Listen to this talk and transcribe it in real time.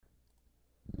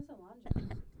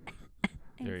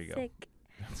There you go. Sick.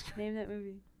 Name that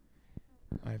movie.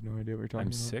 I have no idea what you're talking I'm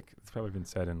about. sick. It's probably been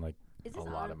said in like Is a this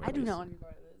lot on? of I do movies. not want to be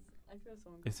part of this. I feel so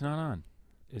uncomfortable. It's not on.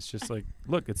 It's just like,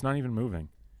 look, it's not even moving.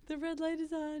 The red light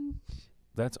is on.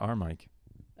 That's our mic.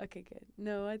 Okay, good.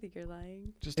 No, I think you're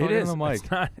lying. Just It talking is. on the mic.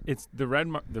 It's not. It's the red.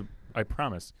 I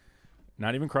promise.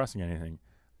 Not even crossing anything.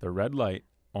 The red light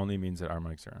only means that our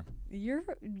mics are on. You're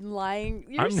lying.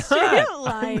 You're I'm straight not. up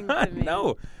lying I'm not. to me.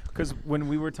 No, because when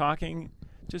we were talking,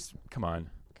 just come on.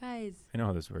 Guys, I know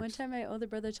how this works. one time my older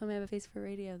brother told me I have a face for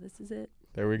radio. This is it.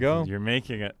 There we go. You're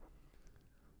making it.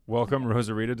 Welcome,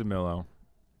 Rosarita DeMillo,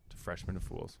 to Freshman to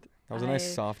Fools. That was a nice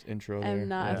I soft intro there. I'm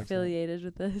not Yeah. affiliated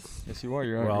with this. Yes, you are.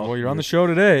 You're on, Well, you're on you- the show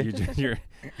today.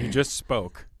 You just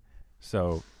spoke,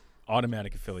 so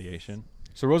automatic affiliation.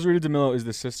 So Rosarita DeMillo is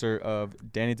the sister of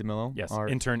Danny DeMillo. Yes, Our,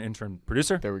 intern,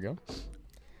 producer. there we go.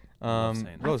 Love saying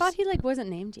that. I Rose. thought he wasn't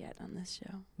named yet on this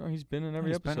show. No, he's been in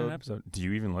every He's been in episode. an episode. Do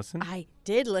you even listen? I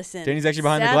did listen. Danny's actually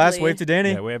behind the glass. Sadly. Wave to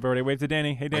Danny. Yeah, we have already waved to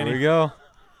Danny. Hey, There we Danny. go.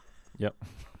 Yep.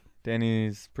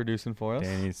 Danny's producing for us.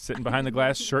 Danny's sitting behind the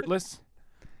glass, shirtless,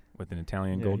 with an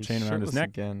Italian Yeah, gold he's chain around his shirtless neck.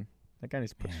 Again. That guy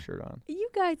needs to put Yeah. a shirt on. You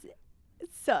guys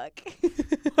suck.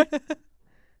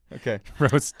 Okay.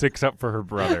 Rose sticks up for her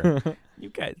brother. You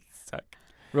guys suck.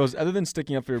 Rose, other than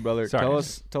sticking up for your brother, Sorry. tell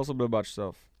us a little bit about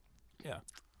yourself. Yeah.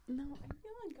 No, I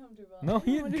feel uncomfortable. No, I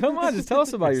don't wanna come do on, this. just tell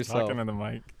us about He's yourself. Talking to the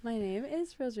mic. My name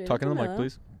is Rosarita. Talking to the mic, DeMillo.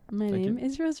 please. My Thank you. name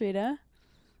is Rosarita.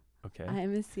 Okay. I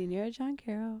am a senior at John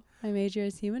Carroll. My major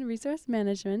is human resource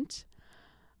management.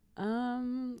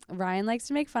 Ryan likes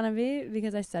to make fun of me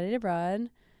because I studied abroad.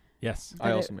 Yes. I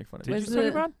But also make fun of Did you. you was study the-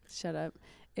 abroad? Shut up.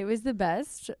 It was the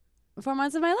best 4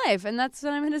 months of my life, and that's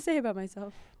what I'm going to say about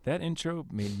myself. That intro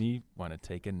made me want to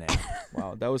take a nap.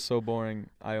 Wow, that was so boring.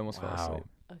 I almost fell Wow. asleep.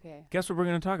 Okay. Guess what we're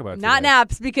going to talk about Not today?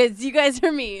 naps because you guys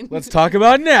are mean. Let's talk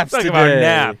about naps Talk today. about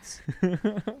naps.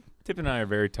 Tip and I are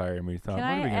very tired, and we thought, Can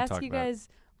what are we I going to ask talk you about? guys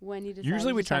when you decided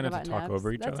Usually we to try talk not to about talk naps?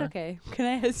 over each That's other. okay. Can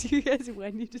I ask you guys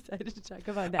when you decided to talk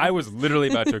about naps? I was literally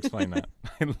about to explain that.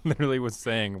 I literally was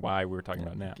saying why we were talking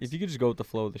about naps. If you could just go with the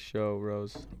flow of the show,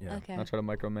 Rose. Yeah. Okay. Not try to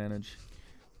micromanage.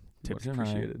 Tips Much and I-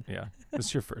 appreciated. Yeah. This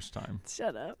is your first time.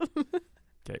 Shut up.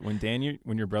 Okay.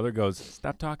 When your brother goes,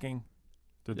 stop talking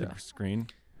to Yeah. the screen.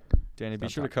 Danny, be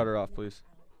Stop sure to talking. cut her off, please.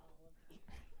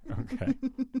 Okay.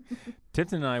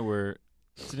 Tipton and I were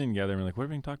sitting together and we're like, what are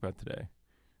we going to talk about today?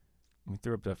 And we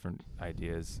threw up different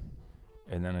ideas.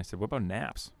 And then I said, what about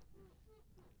naps?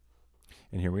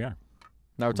 And here we are.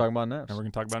 Now we're talking about naps. Now we're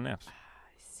going to talk about naps.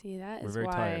 See, that We're is very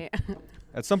why.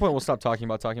 At some point, we'll stop talking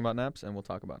about naps, and we'll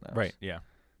talk about naps. Right. Yeah.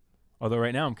 Although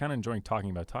right now I'm kind of enjoying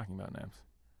talking about naps.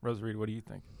 Rosarita, what do you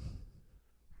think?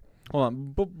 Hold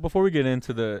on. Before we get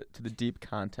into the deep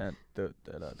content that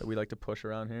we like to push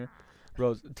around here,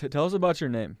 Rose, tell us about your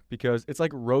name, because it's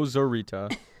like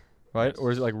Rosarita, right? Yes.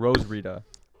 Or is it like Rose Rita?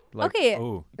 Like, Okay,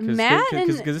 Oh, Matt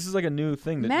because and this is like a new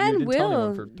thing that Matt you didn't tell anyone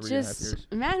Will for 3.5 just years.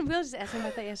 Matt and Will just asked me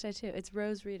about that yesterday too. It's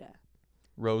Rose Rita.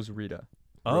 Rose Rita.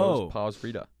 Oh. Rose Pause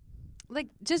Rita. Like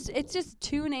it's just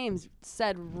two names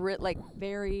said like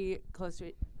very close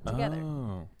to together.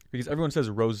 Oh. Because everyone says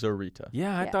Rosarita.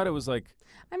 Yeah, I Yeah. thought it was like,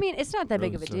 I mean, it's not that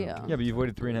big of a Rose, deal. Yeah, but you've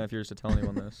waited 3.5 years to tell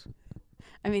anyone this.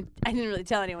 I mean, I didn't really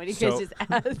tell anyone. You So- guys just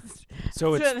asked.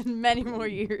 so It's it's been many more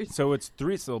years. so it's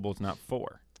 3 syllables, not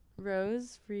 4.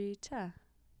 Rose Rita.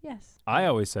 Yes. I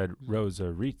always said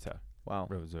Rosarita. Wow.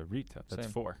 Rosarita. That's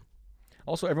Same. 4.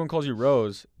 Also, everyone calls you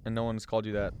Rose, and no one's called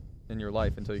you that in your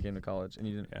life until you came to college, and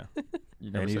you didn't. Yeah.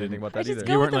 You never And you said anything didn't- about I that just either.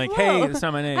 go You with weren't the like, flow. hey, that's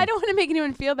not my name. I don't want to make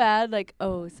anyone feel bad. Like,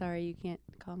 oh, sorry, you can't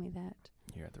call me that.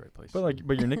 You're at the right place.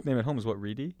 But your nickname at home is what,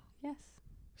 Reedy? Yes.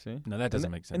 See? no, that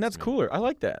doesn't make sense. And that's to me. cooler. I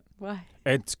like that. Why?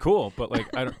 It's cool, but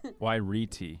like, I don't. Why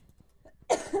Reti?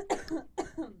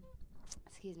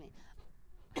 Excuse me.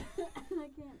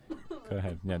 Go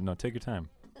ahead. Yeah, no, take your time.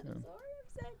 I'm sorry, I'm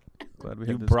sick. Glad we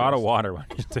You had this brought a guest. water. Why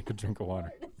don't you take a drink of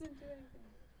water?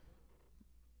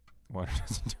 Water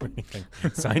doesn't do anything.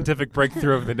 Scientific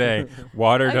breakthrough of the day.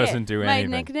 Water Okay, doesn't do my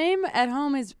anything. nickname at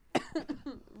home is.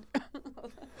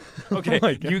 Okay, Oh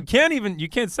my God. you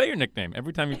can't say your nickname.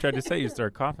 Every time you try to say it, you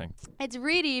start coughing. It's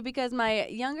Reedy because my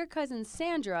younger cousin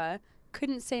Sandra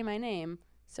couldn't say my name,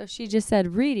 so she just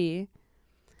said Reedy,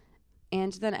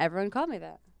 and then everyone called me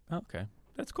that. Okay,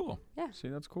 that's cool. See,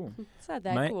 that's cool. It's not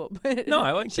that My- cool, but No,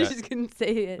 I like she that. just couldn't say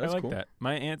it. I That's like cool. that.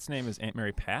 My aunt's name is Aunt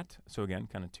Mary Pat. So again,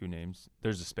 kind of 2 names.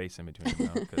 There's a space in between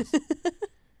them though, because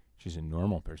she's a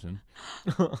normal person,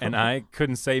 and I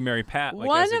couldn't say Mary Pat. Like,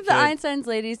 One as a of the kid. Einstein's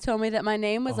ladies told me that my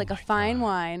name was Oh like a my fine God.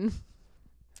 wine.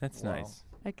 That's Wow. nice.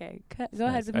 Okay, That's go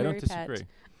ahead nice. with I Mary don't Pat. disagree.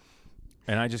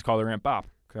 And I just call her Aunt Bob.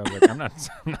 'Cause I was like, I'm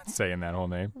not saying that whole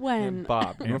name. When? And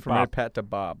Bob. You And went from Mary Bob. Pat to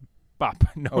Bob. Bop.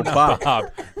 No, Oh, not Bop.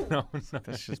 Bob. No,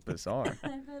 That's just bizarre.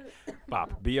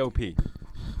 Bop. B-O-P.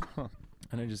 Huh.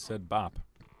 And I just said Bop.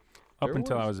 Up There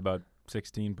until I was- was about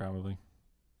 16, probably.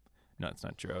 No, it's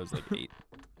not true. I was like 8.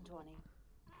 20.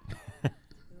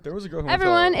 There was a girl who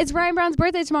Everyone, went to, it's Ryan Brown's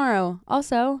birthday tomorrow.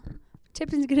 Also,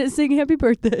 Tipton's gonna sing happy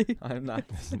birthday. I'm not.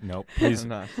 Nope. Please, I'm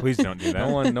not. please don't do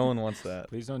that. No one wants that.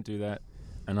 Please don't do that.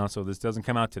 And also, this doesn't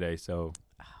come out today, so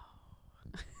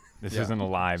this Yeah. isn't a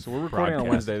live. So we're recording on broadcast.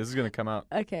 Wednesday. This is gonna come out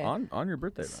Okay. on your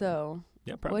birthday. Ryan. So,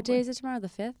 Yeah, probably. what day is it tomorrow? The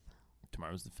 5th?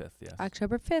 Tomorrow's the 5th. Yes.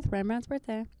 October 5th, Ryan Brown's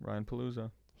birthday. Ryan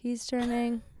Palooza. He's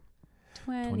turning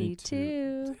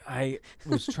 22. I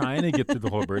was trying to get through the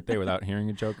whole birthday without hearing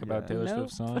a joke about Yeah. Taylor Nope.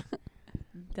 Swift's song.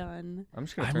 Done. I'm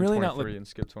just gonna I'm turn really not 23 and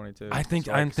skip 22. I think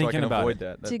so I'm so I thinking can about avoid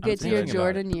it. that. To I'm get to your thinking about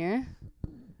it. Jordan year.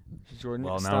 Jordan.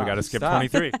 Well, now stop, we got to skip stop.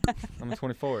 23. I'm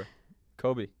 24.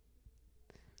 Kobe. Yeah,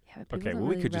 but people Okay, don't well, we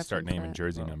really could just start reference naming that.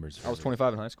 jersey Oh. numbers. I was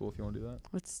 25 in high school. If you want to do that.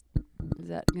 What's is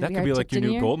that? Gonna That be could our be like your Tipton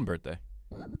new year? golden birthday.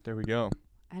 There we go.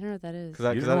 I don't know what that is. Because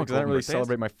I You don't don't know what golden really birthday is?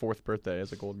 celebrate my 4th birthday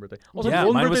as a golden birthday. Also, Yeah,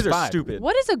 golden mine was birthdays are 5. stupid.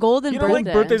 What is a golden You birthday? know,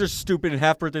 like birthdays are stupid and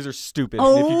half birthdays are stupid.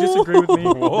 Oh. And if you disagree with me,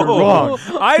 you're Whoa. wrong.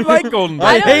 I like golden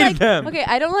I don't birthdays. hated like, them. Okay,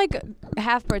 I don't like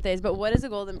half birthdays, but what is a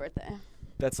golden birthday?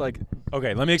 That's like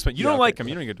Okay, let me explain. You Yeah, don't okay. like them.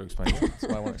 You don't get to explain it. that's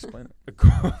why I want to explain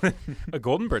it. A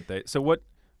golden birthday. So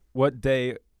what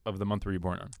day of the month were you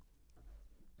born on?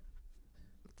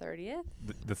 30th?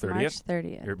 The 30th? March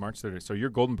 30th. Your March 30th. So your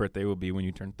golden birthday will be when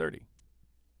you turn 30.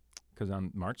 Because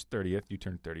on March 30th, you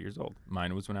turned 30 years old.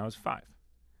 Mine was when I was 5. Mine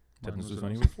Tipton's was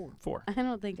when when I he was was 4. I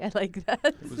don't think I like that.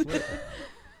 It was lit.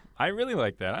 I really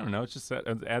like that. I don't know. It's just that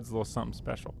it adds a little something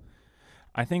special.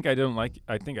 I think I do like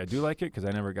it because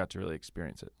I never got to really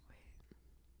experience it.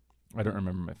 I don't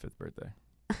remember my 5th birthday.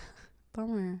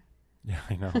 Bummer. Yeah,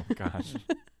 I know. Gosh.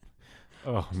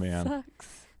 Oh, man.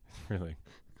 Sucks. Really.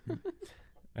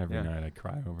 Every Yeah. night I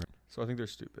cry over it. So I think they're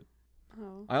stupid.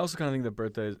 Oh. I also kind of think that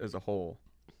birthdays as a whole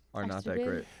are Are not that stupid?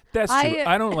 great. That's true.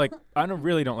 I- I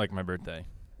really don't like my birthday.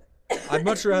 I'd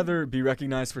much rather be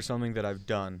recognized for something that I've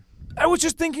done I was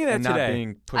just thinking that and not today.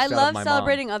 being pushed I out love of my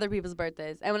celebrating other people's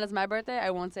birthdays. And when it's my birthday, I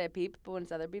won't say a peep, but when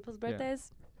it's other people's Yeah.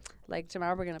 birthdays, like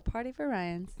tomorrow we're going to party for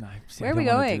Ryan's. No, see, Where I are we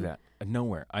don't wanna going? Do that.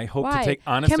 Nowhere. I hope Why? to take.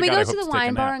 Honest Can we God, go I to hope the take a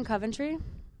wine bar nap. in Coventry?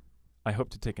 I hope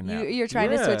to take a nap. You're trying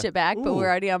to switch Yeah. it back, but Ooh. we're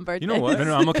already on birthday. know what?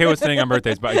 No, I'm okay with staying on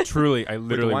birthdays, but I Wait, literally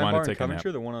the wine want bar to in take a nap. Coventry,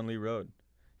 or the one on Lee Road.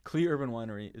 Clee Urban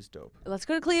Winery is dope. Let's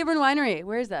go to Cleveland Winery.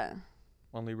 Where is that?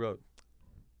 On Lee Road.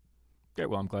 Okay,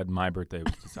 well, I'm glad my birthday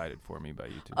was decided for me by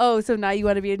you two. Oh, so now you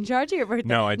want to be in charge of your birthday?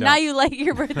 No, I don't. Now you like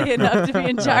your birthday enough to be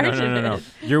in charge no, no, of no. it.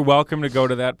 You're welcome to go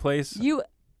to that place. You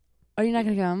are you not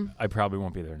gonna come? I probably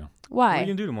won't be there. No. What are you Why?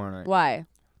 gonna do tomorrow night? Why?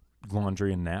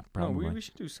 Laundry and nap, No, probably. we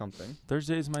should do something.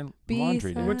 Thursday is my Be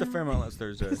laundry day. We went to Fairmont last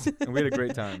Thursday, and we had a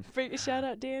great time. Shout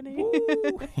out Danny. Woo.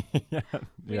 yeah.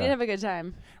 We Yeah. did have a good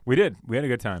time. We did. We had a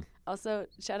good time. Also,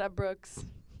 shout out Brooks.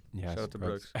 Yes, Shout out to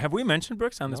Brooks. Have we mentioned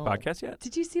Brooks on this No. podcast yet?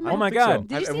 Did you see I my? Oh don't my think so. God.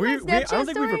 Did you see we, my I don't Snapchat think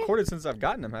we've story? recorded since I've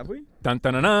gotten them, have we? Dun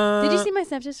dun dun dun. Did you see my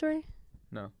Snapchat story?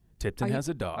 No. Tipton Are you has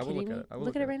a dog. I will Kidding look at me? it. I will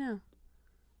Look at it right now.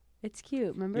 It's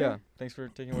cute. Remember? Yeah. Thanks for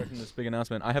taking away from this big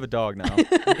announcement. I have a dog now.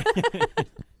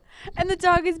 And the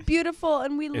dog is beautiful,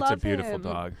 and we It's love a beautiful him.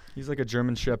 dog. He's like a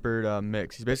German Shepherd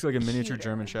mix. He's basically like a miniature Cuter.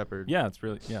 German Shepherd Yeah, it's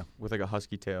really with like a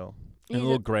husky tail. and a He's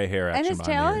little a- gray hair action and his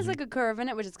behind tail the has ears. like a curve in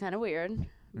it, which is kind of weird.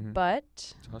 Mhm. But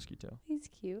It's a husky tail. he's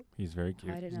cute. He's very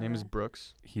cute. I didn't His know name is that.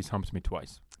 Brooks. He's humped me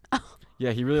twice.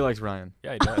 Yeah, he really likes Ryan.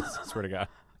 Yeah, he does. I swear to God.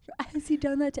 Has he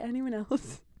done that to anyone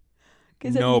else?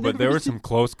 'Cause I've No, but there never were seen- some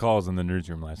close calls in the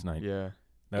newsroom last night. Yeah.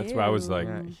 That's why I was like,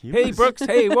 Yeah, he "Hey, was- Brooks.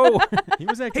 Hey, whoa." He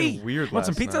was acting Hey, weird want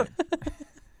some last pizza? night.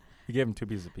 He gave him 2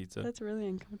 pieces of pizza. That's really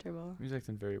uncomfortable. He was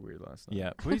acting very weird last night.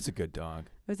 Yeah, but he's a good dog.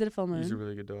 Was it a full moon? He's a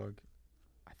really good dog.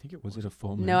 I think it Was it a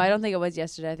full moon? No, I don't think it was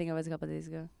yesterday. I think it was a couple of days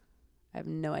ago. I have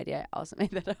no idea. I also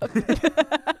made that up.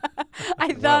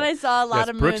 I thought Well, I saw a lot Yes,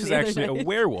 of moon. Brooks is the other actually a night.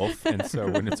 werewolf, and so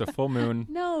when it's a full moon,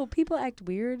 No, people act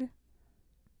weird.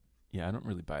 yeah, I don't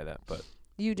really buy that, but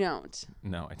You don't.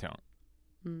 no, I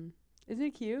don't. Isn't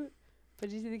it cute? But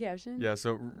did you see the caption? Yeah,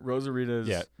 so Rosarita's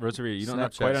Yeah, Rosaria, you don't Snapchat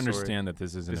quite story understand that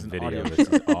this isn't is a an video. audio. This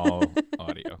is all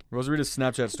audio. Rosarita's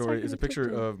Snapchat story talking is a to picture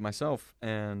Tipton. of myself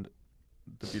and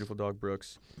the beautiful dog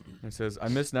Brooks. And it says, "I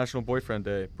miss National Boyfriend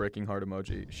Day." Breaking heart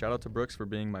emoji. Shout out to Brooks for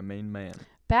being my main man.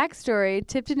 Backstory: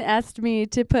 Tipton asked me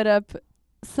to put up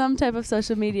some type of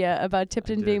social media about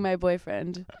Tipton did. being my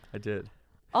boyfriend. I did.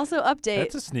 Also, update: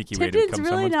 That's a sneaky way to Tipton's become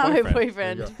really someone's not boyfriend. my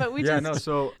boyfriend, There you go. but we yeah, just no.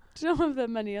 So don't have that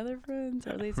many other friends.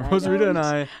 Or at least Rosarita and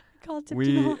I, call Tipton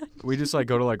we on. we just like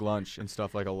go to like lunch and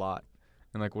stuff like a lot,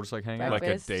 and like we'll just like hang out. Like a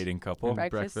Breakfast. dating couple. And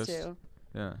breakfast, breakfast. too.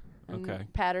 Yeah. and Okay.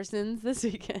 Patterson's this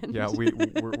weekend. Yeah, we're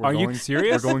Are you going,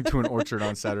 serious? We're going to an orchard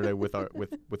on Saturday with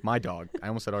my dog. I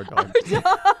almost said our dog.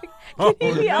 Dog.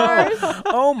 Can he be ours?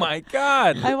 Oh my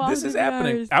God! I want This him is to be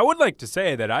happening. ours. I would like to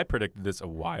say that I predicted this a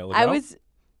while ago. I was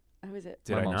it?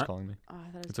 Did my I mom's not? calling me. Oh,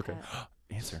 I thought it was It's okay. Pat.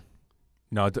 Answer.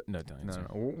 No, don't No, answer.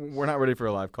 we're not ready for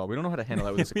a live call. We don't know how to handle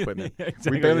that with this equipment. Yeah,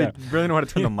 exactly, We barely yeah. know how to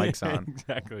turn the mics on.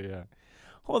 Exactly. Yeah.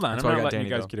 Hold on. That's I'm why I not got letting Danny,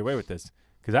 you guys though. get away with this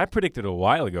because I predicted a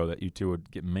while ago that you two would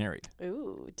get married.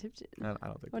 Ooh, Tipton. I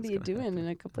don't think. What that's are you gonna doing happen. in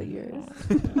a couple of years?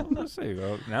 We'll see.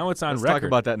 Well, now it's on Let's record. talk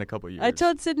about that in a couple of years. I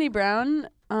told Sydney Brown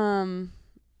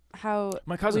how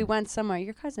my cousin. we went somewhere,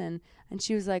 your cousin, and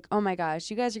she was like, "Oh my gosh,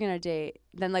 you guys are gonna date."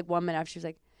 Then like 1 minute after, she was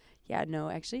like, "Yeah, no,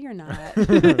 actually, you're not."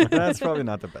 That's probably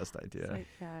not the best It's idea. like,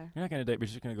 yeah. You're not gonna date. We're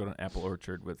just gonna go to an apple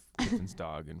orchard with Tipton's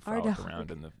dog and Our frolic dog.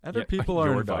 around in the. Other Yeah, people are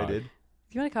your dog. invited.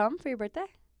 You want to come for your birthday?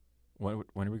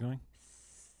 When are we going?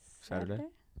 Saturday.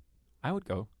 I would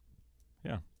go.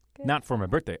 Yeah. Good. Not for my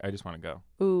birthday. I just want to go.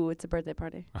 Ooh, it's a birthday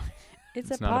party. It's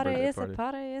a It's not a party. birthday It's a party.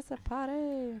 party. It's a party.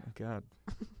 Oh God,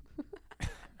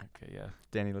 Okay. Yeah.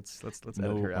 Danny, let's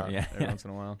No, edit her out yeah. every once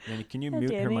in a while. Danny, can you Yeah,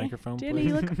 mute her Danny. microphone, Danny,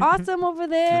 you please? look awesome over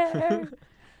there.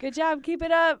 Good job. Keep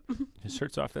it up. His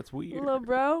shirt's off. That's weird. Little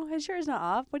bro. His shirt is not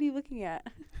off. What are you looking at?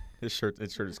 His shirt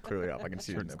is clearly off. I can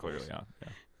see His it. shirt's clearly off.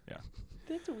 Yeah.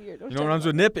 That's weird. You know what rhymes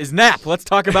with nip is nap. Let's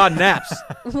talk about naps.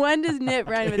 When does nip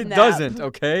rhyme with It nap? doesn't.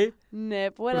 Okay.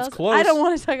 Nip. What But it's else? close. I don't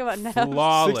want to talk about nap.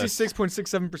 Flawless.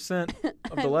 66.67%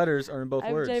 of the letters are in both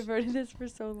I've words. And diverted this for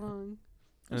so long.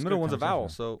 the That's middle good one's a vowel,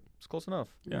 conversation. so it's close enough.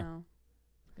 Yeah. No.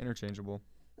 Interchangeable.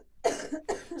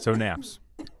 So naps.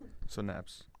 So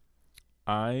naps.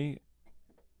 I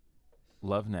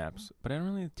love naps, but I don't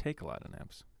really take a lot of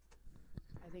naps.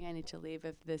 I think I need to leave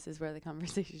if this is where the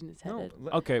conversation is No. headed.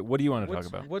 Okay. What do you want to talk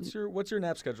about? What's your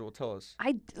nap schedule? Tell us.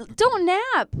 Don't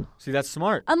nap See, that's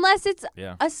smart. unless it's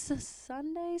Yeah. a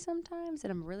Sunday sometimes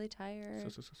and I'm really tired.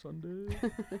 Sunday.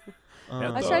 I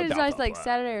Uh, was trying to da- decide da- like da.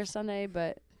 Saturday or Sunday,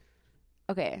 but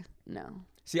okay, no.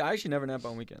 See, I actually never nap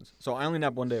on weekends. So I only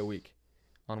nap one day a week,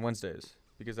 on Wednesdays,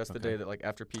 because that's the Okay. day that like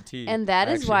after PT. And that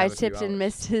I is actually why have a few Tipton hours.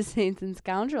 missed his Saints and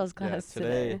Scoundrels Yeah, class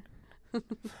today. I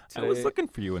was Today, looking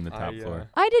for you in the top floor.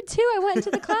 I did too. I went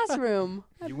into the classroom.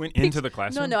 I You went peeked- into the No,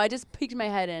 classroom? no, I just peeked my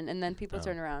head in, and then people Oh.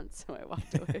 turned around, so I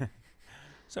walked away.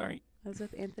 Sorry. I was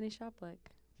with Anthony Shoplick.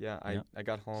 Yeah, Yeah. I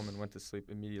got home and went to sleep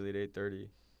immediately at 8:30,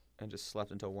 and just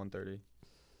slept until 1:30.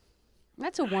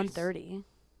 That's a 1:30.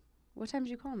 What time did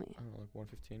you call me? I don't know, like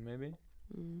 1:15 maybe.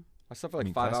 Mm. I slept for I like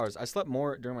mean, 5 class- hours. I slept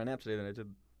more during my nap today than I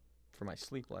did for my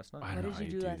sleep last night. I What don't know did how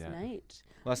you do do last that. night?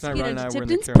 Last Let's night, get Ryan and I into were in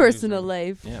the Tipton's Carroll personal newsroom.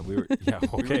 life. Yeah, we were. Yeah, We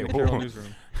were in okay. the Carroll whoa.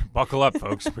 newsroom. Buckle up,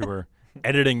 folks. We were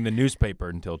editing the newspaper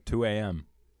until 2 a.m.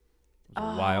 It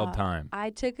was a wild Ah, time. I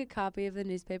took a copy of the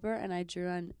newspaper and I drew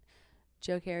on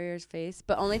Joe Carrier's face,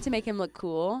 but only to make him look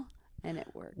cool, and it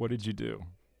worked. What did you do?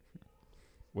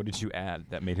 What did you add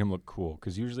that made him look cool?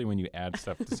 Because usually when you add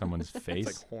stuff to someone's face,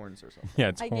 It's like horns or something. yeah,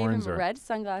 it's I gave horns him or red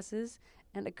sunglasses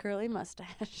and a curly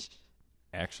mustache.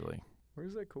 actually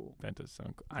Where's that cool? that does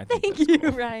sound cool. I think Thank that's you,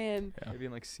 cool. Ryan. Yeah. Maybe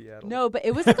in like Seattle. No, but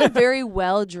it was like a very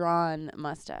well drawn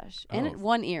mustache and Oh.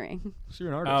 one earring. So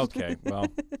you're an artist. Okay, well,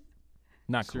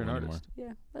 not So cool you're an anymore.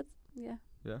 artist. Yeah,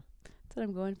 Yeah? That's what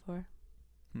I'm going for.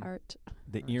 Hmm. Art.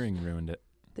 The Nice. earring ruined it.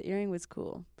 The earring was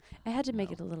cool. I had to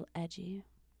make No. it a little edgy.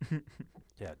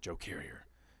 Yeah, Joe Carrier.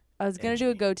 I was gonna do a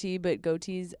Edgy. goatee, but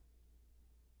goatees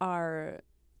are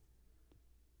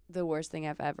the worst thing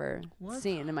I've ever What?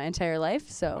 seen in my entire life.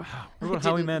 So, Wow. What I about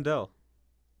Howie didn't- Mandel?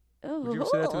 oh, Would you ever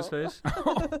say that to his face?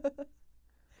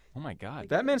 Oh my God.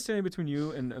 That man's standing between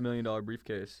you and $1 million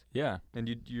briefcase, Yeah. and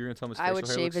you're gonna tell him his I facial would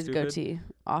hair shave looks his stupid? goatee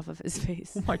off of his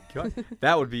face. Oh my God,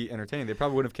 that would be entertaining. They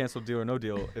probably wouldn't have canceled Deal or No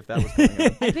Deal if that was going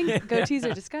on. I think goatees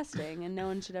are disgusting, and no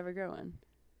one should ever grow one.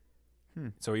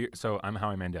 So I'm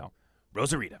Howie Mandel.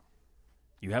 Rosarito,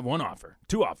 you have one offer,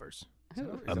 two offers, Is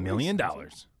Ooh. that $1 what million. he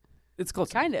says? It's close.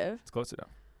 Kind of. It's close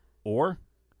enough. Or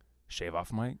shave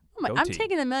off my I'm goatee.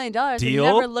 taking the $1 million and Deal?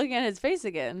 never looking at his face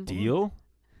again. Deal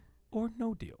or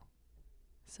no deal.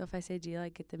 So if I say deal, I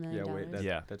get the $1 million. Yeah, wait, that-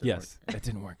 Yeah. didn't Yes. That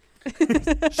didn't work.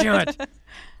 work. Shit.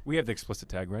 We have the explicit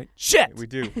tag, right? Shit. We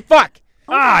do. Fuck.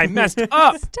 I messed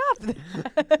up. Stop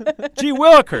that. Gee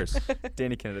willikers.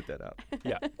 Danny can edit that out.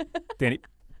 Yeah. Danny.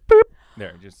 Boop.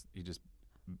 There. You just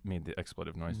made the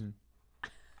expletive noise. Mhm.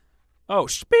 Oh,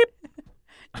 beep.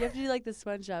 You have to do like the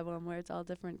SpongeBob one where it's all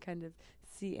different kind of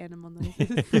sea animal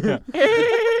noises.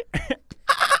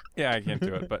 Yeah, I can't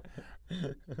do it. But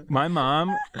my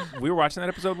mom, we were watching that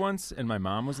episode once, and my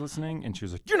mom was listening, and she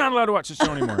was like, "You're not allowed to watch the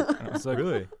show anymore." And I was like,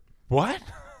 Really? "What?"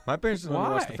 My parents didn't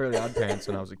watch Why? the Fairly Odd Parents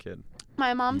when I was a kid.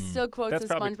 My mom Mm. still quotes That's a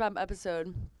probably- SpongeBob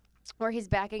episode where he's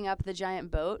backing up the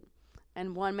giant boat,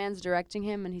 and one man's directing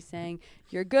him, and he's saying,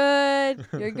 "You're good,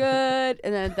 you're good,"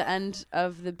 and then at the end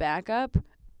of the backup,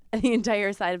 the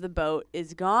entire side of the boat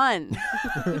is gone,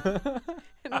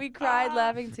 and we cried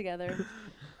laughing together to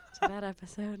that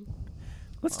episode.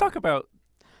 Let's talk about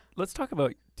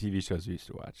TV shows we used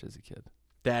to watch as a kid.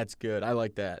 That's good. I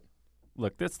like that.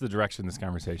 Look, that's the direction this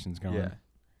conversation's going. Yeah.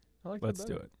 I like Let's that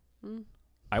do better. it. Mm.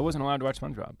 I wasn't allowed to watch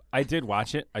SpongeBob. I did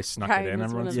watch it. I snuck Ryan it in was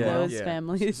every one once of in a while. those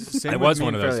families. Same I with was me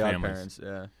one and of those Fairly Odd families.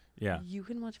 Parents, yeah. Yeah. You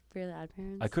can watch Fairly Odd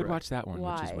Parents? I could Correct. watch that one,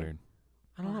 which is Why? weird.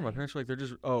 I don't know. My Why? parents were like, they're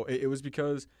just. Oh, it was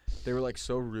because they were like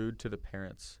so rude to the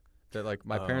parents that like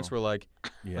my parents Oh. were like,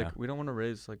 Yeah. we don't want to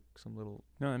raise like some little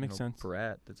No, that makes sense.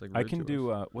 brat that's like. I rude can to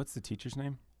do. us. What's the teacher's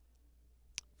name?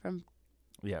 From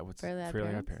Yeah. What's Fairly Odd Odd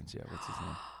Parents? Parents? Yeah. What's his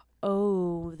name?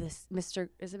 Oh, this Mr.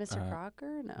 Is it Mr. Uh,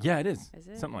 Crocker? No. Yeah, it is. Is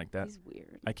it? Something like that. He's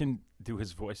weird. I can do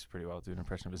his voice pretty well. Do an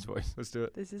impression of his voice. Let's do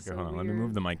it. This is Okay, so hold on. weird. Let me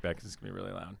move the mic back because it's gonna be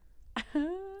really loud.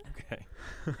 Okay.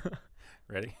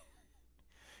 Ready?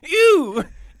 You,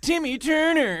 Timmy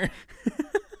Turner.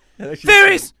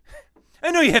 Fairies. I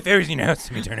know you have fairies in your house,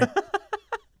 Timmy Turner.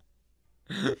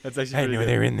 That's actually. I pretty know good.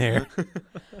 they're in there.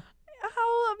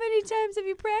 How many times have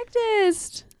you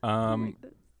practiced?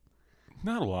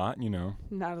 Not a lot, you know.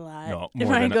 Not a lot. No, If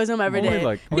more Ryan than goes home every Only day.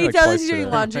 like- He only like tells twice us he's doing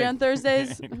today. laundry on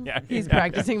Thursdays. Yeah, He's yeah.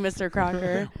 practicing Mr.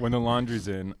 Crocker. When the laundry's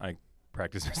in, I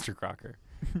practice Mr. Crocker.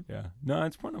 Yeah. No,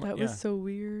 it's one of my. That yeah. was so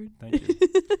weird. Thank you.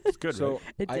 It's good, So right?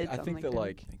 It did I sound think like that that.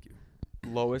 like Thank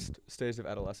you. lowest stage of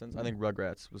adolescence, I think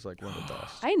Rugrats was like one of the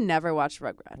best. I never watched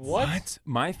Rugrats. What?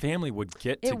 My family would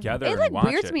get It, together it and like watch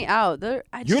weirds it. me out.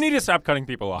 I You just, need to stop cutting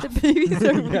people off. the babies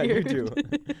are Yeah, you weird. do.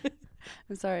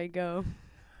 I'm sorry. Go.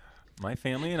 My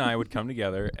family and I would come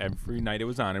together every night it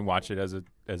was on and watch it as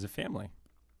a family.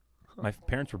 My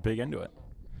parents were big into it.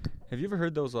 Have you ever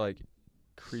heard those like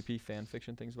creepy fan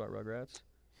fiction things about Rugrats?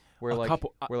 Where A like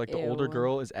couple- the older Ew.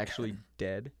 girl is actually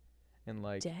dead, and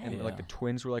like and like the Dead?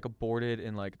 twins were like aborted,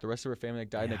 and like the rest of her family like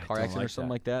died in Yeah, a I car don't accident or like something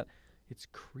that. like that. It's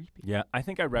creepy. Yeah, I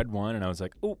think I read one and I was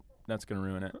like, "Oh, that's gonna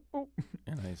ruin it," Oh.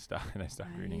 and I stopped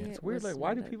reading it. It's weird. was Like,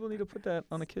 why do not a- people need to put that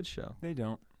on a kids show? They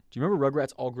don't. Do you remember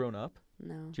Rugrats All Grown Up?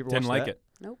 No. Did you ever Didn't watch like that? it.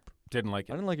 Nope. Didn't like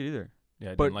I it. didn't like it either.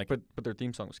 Yeah, I But didn't like it. but their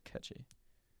theme song was catchy.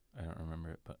 I don't remember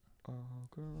it, but All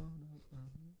grown up,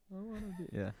 I wanna be.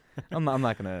 Yeah, I'm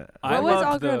not gonna. I What was loved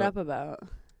All Grown the- Up about?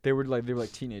 They were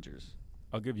like teenagers.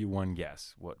 I'll give you one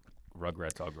guess what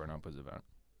Rugrats All Grown Up was about.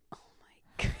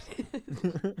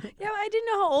 Yeah, I didn't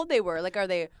know how old they were. Like, are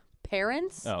they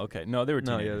parents? Oh, okay. No, they were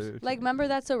No, yeah. teenagers. they were Like, remember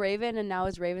That's So Raven, and now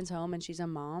it's Raven's home, and she's a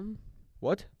mom.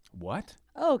 What? What?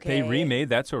 Okay. They remade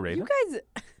That's So Raven? You guys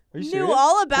Are you knew serious?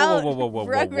 all about whoa,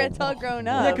 Rugrats whoa, All whoa. Grown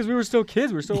Yeah, Up. because we were still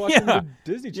kids. We were still watching Yeah. the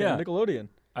Disney Channel, Yeah. Nickelodeon.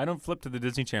 I don't flip to the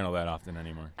Disney Channel that often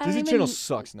anymore. I don't Disney even- Channel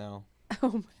sucks now. Oh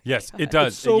my Yes, God. it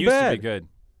does. It's so it used to bad. be good.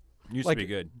 Used Like, to be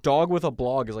good. Dog with a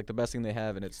Blog is like the best thing they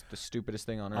have, and it's the stupidest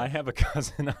thing on earth. I have a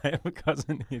cousin. I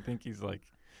think he's like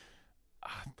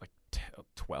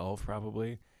 12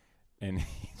 probably, and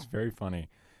he's very funny.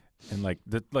 And like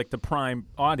the prime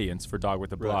audience for Dog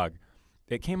with a Right. Blog.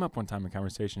 It came up one time in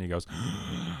conversation. He goes,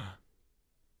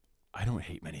 "I don't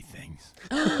hate many things,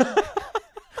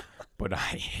 but I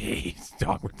hate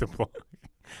Dog with the Blog."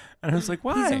 And I was like,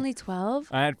 "Why?" He's only 12?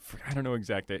 I don't know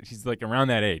exact age. He's like around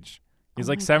that age. He's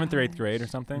Oh like my 7th or 8th gosh. grade or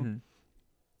something. Mhm.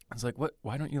 I was like, "What?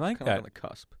 Why don't you like Kind of that?" on the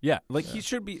cusp. Yeah, like Yeah. he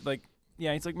should be like,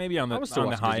 yeah, he's like maybe on the I was still on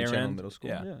the watching Disney higher Channel in end. middle school.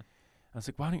 Yeah. Yeah. I was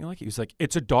like, "Why don't you like it?" He was like,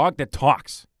 "It's a dog that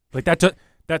talks. Like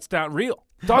that's not real.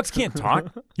 Dogs can't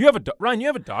talk. You have a Ryan. You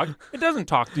have a dog. It doesn't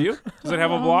talk to you. Does it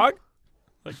have a blog?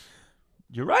 Like,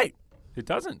 you're right. It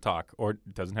doesn't talk, or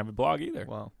it doesn't have a blog either."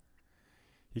 Wow.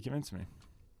 He convinced me.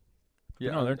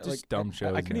 Yeah, no, they're like, just dumb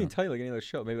shows. I couldn't now. even tell you like any other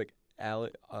show. Maybe like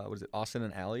Allie, what is it, Austin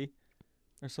and Allie,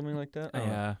 or something like that. I don't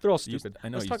know. Yeah. They're all Used- stupid. I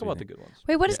know Let's it talk used to be about the thing. good ones.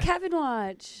 Wait, what does Yeah. Kevin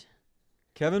watch?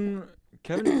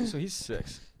 Kevin, so he's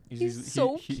 6. He's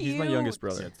so He's my youngest cute.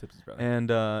 brother, Yeah, it's Tips's brother.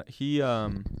 and he I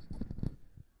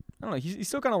don't know. He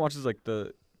still kind of watches like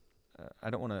the. I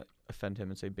don't want to offend him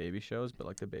and say baby shows, but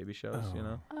like the baby shows, you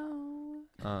know.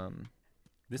 Oh.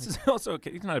 This is also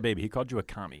he's not a baby. He called you a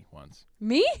commie once.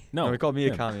 Me? No, he called me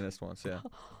a him. communist once. Yeah,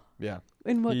 yeah.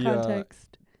 In what He,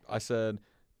 context? I said,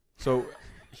 so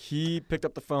he picked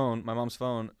up the phone, my mom's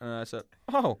phone, and I said,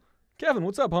 "Oh, Kevin,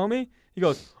 what's up, homie?" He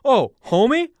goes, "Oh,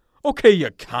 homie? Okay, you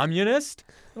communist."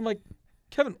 I'm like,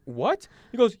 "Kevin, what?"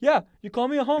 He goes, "Yeah, you call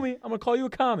me a homie, I'm gonna call you a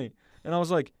commie." And I was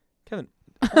like, "Kevin,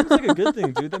 that's like a good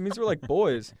thing, dude. That means we're like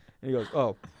boys." And he goes,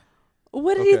 "Oh,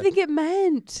 What did he okay. think it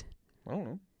meant? I don't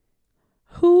know."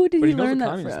 Who did But he he knows learn what that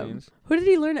communist from? means, Who did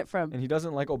he learn it from? and he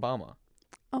doesn't like Obama.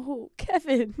 Oh,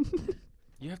 Kevin.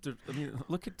 You have to. I mean,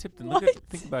 look at Tipton. What?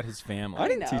 Think about his family. I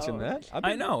didn't teach him know. that.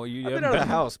 I know. You I've have been out of the better-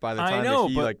 house by the I time know, that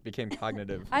he but- like became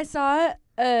cognitive. I saw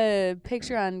a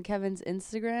picture on Kevin's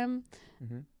Instagram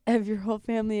hmm of your whole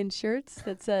family in shirts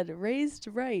that said "raised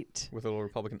right." With a little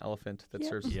Republican elephant that Yep.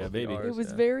 serves. Yeah, as baby. ours, It was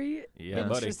yeah. very Yeah,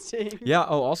 buddy. interesting. Yeah.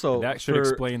 Oh, also That should for-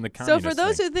 explain the So communist for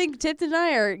those who think Tipton and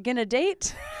I are gonna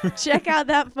date, check out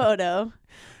that photo.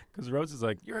 because Rose is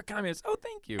like, "You're a communist." Oh,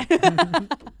 thank you.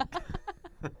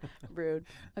 Rude.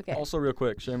 Okay. Also, real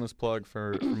quick, shameless plug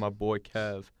for my boy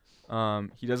Kev.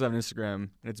 He does have an Instagram, and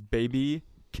it's baby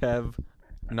Kev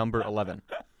number 11.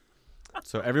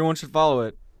 So everyone should follow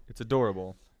it. It's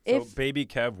adorable. So If baby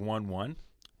Kev 1-1.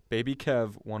 Baby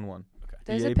Kev 11.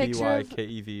 there's a picture of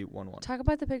DABYKEV 11. talk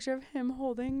about the picture of him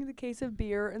holding the case of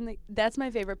beer and that's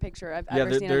my favorite picture I've Yeah,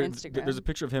 ever seen on Instagram. there's a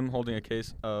picture of him holding a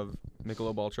case of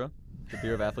Michelob Ultra, the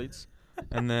beer of athletes,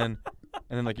 and then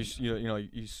like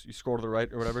you scroll to the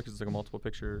right or whatever because it's like a multiple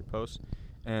picture post,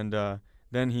 and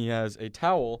then he has a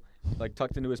towel like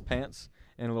tucked into his pants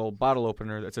and a little bottle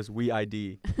opener that says "We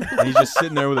ID," and he's just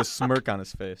sitting there with a smirk on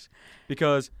his face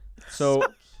because so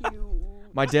Cute.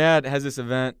 my dad has this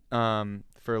event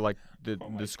for like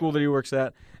the school that he works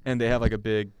at, and they have like a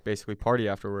big basically party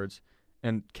afterwards,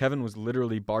 and Kevin was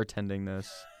literally bartending this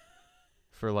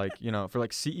for like for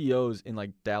like CEOs in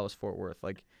like Dallas Fort Worth,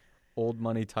 like old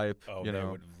money type,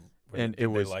 and it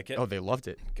was like it. oh they loved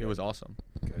it. It Good. was awesome.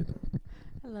 Good.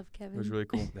 I love Kevin. It was really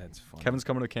cool. That's fun. Kevin's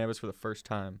coming to campus for the first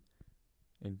time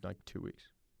in like 2 weeks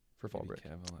for fall break.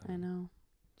 I know.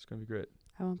 It's gonna be great.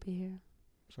 I won't be here.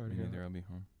 Sorry to Maybe hear there that. I'll be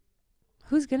home.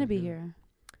 Who's gonna I be hear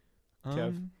here?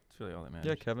 Kev. That's really all that matters.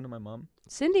 Yeah, Kevin and my mom.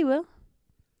 Cindy will.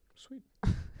 Sweet.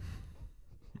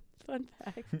 Fun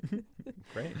fact.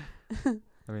 Great.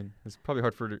 I mean, it's probably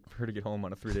hard for her to get home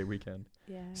on a 3-day weekend.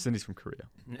 Yeah. Cindy's from Korea.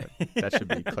 That should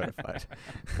be clarified.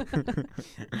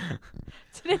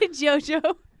 Today,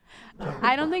 JoJo,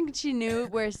 I don't think she knew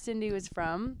where Cindy was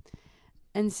from,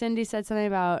 and Cindy said something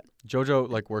about. JoJo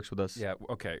like works with us. Yeah.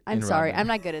 Okay. I'm In sorry, Rodman. I'm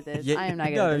not good at this. Yeah, I am not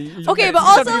good no, at this. you- Okay, you but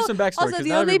just have to also- give some backstory, Also, 'cause the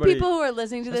not only everybody- people who are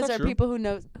listening to That's this not are true. people who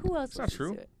know. Who else? That's not listens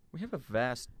true. to it? We have a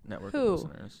vast network Who? of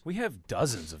listeners. We have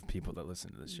dozens of people that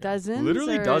listen to this show. Dozens.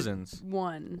 Literally or dozens.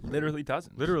 One. Literally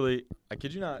dozens. Literally, I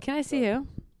kid you not. Can I see who?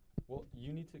 Well,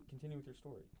 you need to continue with your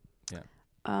story. It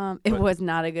But- was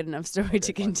not a good enough story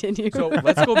to fine. continue. So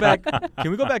let's go back.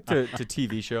 Can we go back to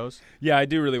TV shows? Yeah, I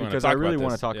do really want to Because talk I really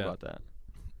want want to talk about that.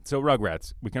 So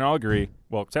Rugrats, we can all agree.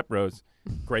 Well, except Rose,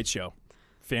 great show,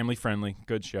 family friendly,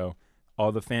 good show.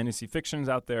 All the fantasy fictions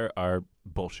out there are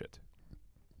bullshit.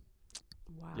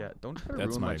 Wow. Yeah, don't try to That's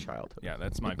ruin my my- childhood. Yeah,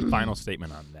 that's my final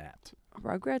statement on that.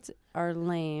 Rugrats are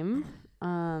lame.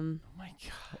 Oh my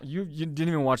god, You didn't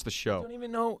even watch the I show. don't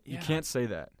even know. You Yeah. can't say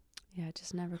that. Yeah, it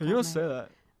just never. You Caught don't my, say that.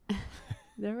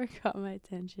 Never caught my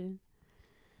attention.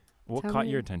 What Tell caught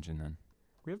me- your attention then?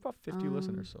 We have about 50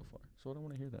 listeners so far, so I don't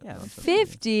want to hear that. Yeah, nonsense.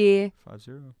 50.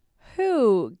 50.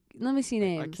 Who? Let me see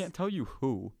names. I can't tell you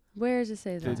who. Where does it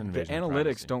say It's that? an The invasion of analytics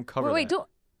privacy. don't cover Wait, that. don't.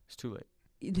 It's too late.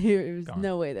 There was Gone.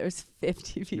 no way. There was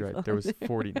 50 people. You're right. There was on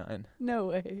 49. No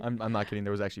way. I'm not kidding.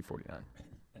 There was actually 49.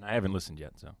 And I haven't listened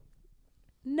yet, so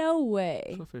No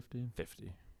way. So 50.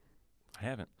 50. I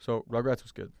haven't. So Rugrats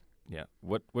was good. Yeah.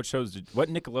 What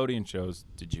Nickelodeon shows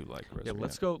did you like, Rose? Yeah, We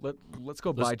let's got- go. Let's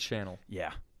go by channel,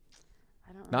 Yeah.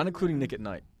 I don't not including remember. Nick at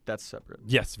Night. That's separate.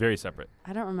 Yes, very separate.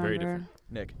 I don't Very remember.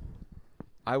 Nick,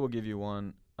 I will give you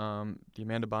one. The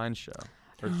Amanda Bynes show.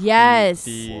 Or Yes.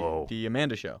 Whoa. The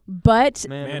Amanda show. But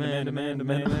Amanda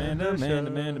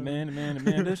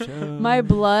show. my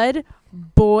blood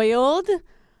boiled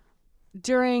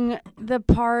during the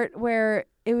part where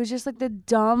it was just like the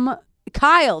dumb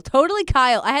Kyle. Totally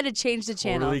Kyle. I had to change the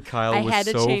channel. Totally Kyle I was had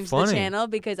to so change funny. the channel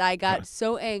because I got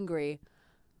so angry.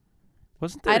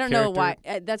 Wasn't there I a don't know why.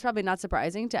 character- That's probably not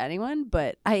surprising to anyone,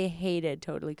 but I hated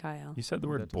Totally Kyle. You said the That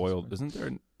word doesn't boiled. surprise Isn't there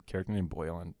a character named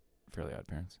Boyle on Fairly Odd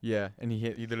Parents? Yeah, and he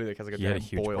literally like, has like a He had a giant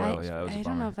huge boil. boil. I, yeah, that was a I don't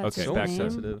bummer. know if that's Okay, his back name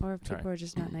sensitive. or if Sorry. people are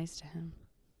just not nice to him.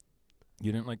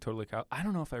 You didn't like Totally Kyle? I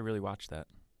don't know if I really watched that.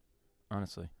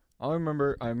 Honestly. I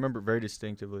remember very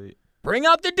distinctly. Bring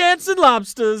out the dancing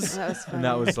lobsters. That was funny. And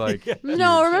that was like No,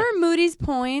 huge. remember Moody's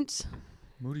Point?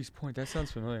 Moody's Point. That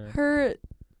sounds familiar. Her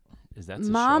Is that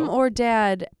mom show? or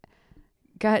dad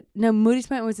got no. Moody's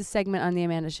Point was a segment on the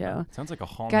Amanda Show. Sounds like a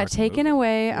Hallmark Got taken movie.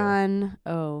 away Yeah.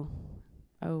 on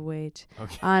wait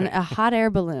Okay. on a hot air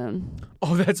balloon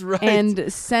Oh, that's right.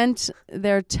 and sent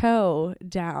their toe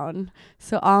down.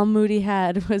 So all Moody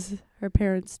had was her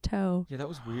parents' toe. yeah, that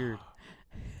was weird.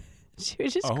 She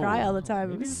would just Oh. cry all the time.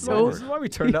 It Maybe was this is so. why- this is why we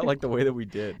turned out like the way that we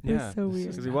did. It was Yeah. so this weird.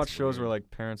 is- Because we that's watched shows weird. where like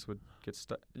parents would get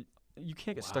stuck. You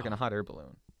can't get stuck in a hot air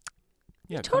balloon.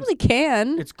 Yeah, You it totally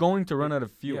can. It's going to run out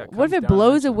of fuel. Yeah, What if comes it down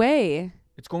blows eventually. away?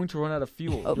 It's going to run out of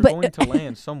fuel. Oh, You're but- going to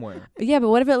land somewhere. Yeah, but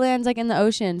what if it lands like in the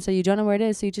ocean, so you don't know where it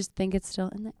is, so you just think it's still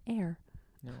in the air?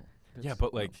 No. Yeah, that's-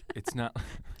 but like it's not.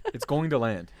 it's going to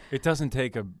land. It doesn't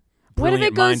take a. What if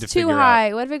it brilliant mind goes to too figure out.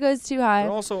 high? What if it goes too high?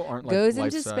 There also aren't like Goes into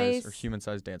life-size or space.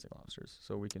 human-sized dancing lobsters,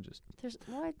 so we can just There's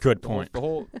what? Good the whole- point.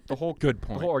 The whole Good the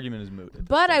point. whole argument is moot. at this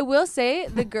But I point. will say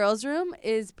the girls' room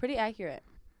is pretty accurate.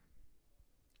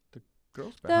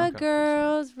 girls' The bathroom kinda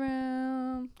girls'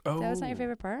 room. Oh, That was not your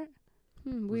favorite part?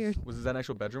 freaks me out. Weird. Was that an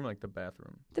actual bedroom, or like the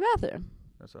bathroom? The bathroom.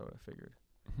 That's what I figured.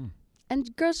 Hmm.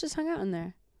 And girls just hung out in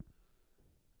there.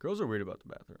 Girls are weird about the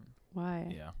bathroom Why?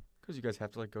 Yeah. because you guys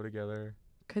have to like go together.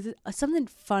 Because something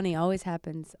funny always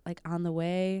happens, like on the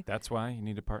way. That's why you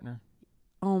need a partner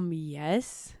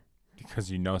Yes.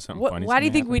 because you know something What? funny. Why do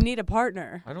you think we need a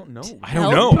partner? I don't know. I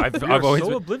don't help? know. I've We're always so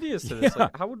been, oblivious to this. Yeah.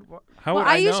 Like, how would how Well,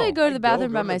 would I usually know? go to the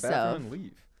bathroom by go to the myself. bathroom and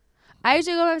leave. I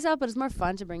usually go by myself, but it's more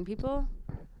fun to bring people.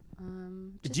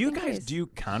 Just Do you in guys case. do you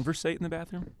conversate in the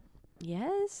bathroom?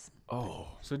 Yes. Oh,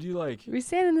 So do you like? We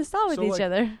stand in the stall with So, each like-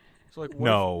 other. So like,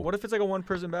 No. What if it's like a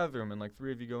one-person bathroom and like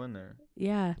 3 of you go in there?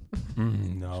 Yeah.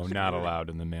 no, not allowed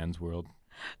in the man's world.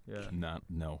 Yeah. Not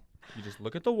no. You just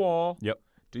look at the wall. Yep.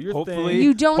 Do your Hopefully, thing.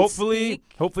 You don't hopefully,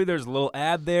 speak. hopefully, there's a little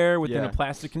ad there within Yeah. a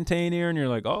plastic container, and you're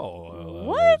like, oh,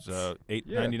 What? There's,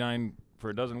 $8.99 for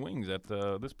a dozen wings at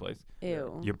this place.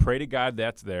 Ew. You pray to God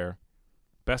that's there.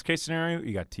 Best case scenario,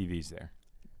 you got TVs there.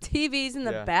 TVs in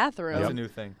the Yeah. bathroom. That's Yep. a new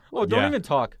thing. Oh, don't Yeah. even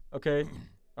talk. Okay.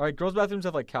 All right. Girls' bathrooms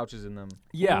have like couches in them.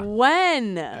 Yeah,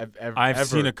 When? I've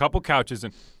seen a couple couches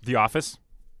in The Office.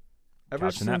 ever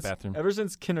couch in that since bathroom. ever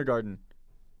since kindergarten.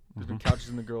 There's been Mhm. couches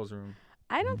in the girls' room.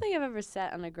 I don't think I've ever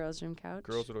sat on a girls' room couch.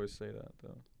 Girls would always say that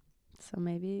though. So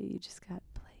maybe you just got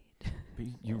played. But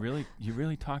you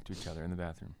really talk to each other in the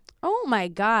bathroom. Oh my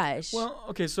gosh. Well,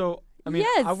 okay, so I mean,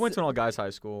 I Yes. went to an all guys high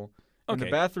school. And Okay,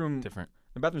 the bathroom different.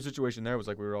 situation there was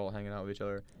like we were all hanging out with each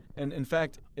other. And in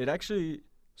fact, it actually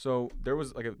there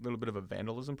was like a little bit of a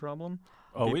vandalism problem.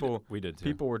 Oh, People- we did too.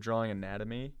 People were drawing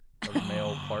anatomy of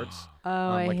male parts. oh,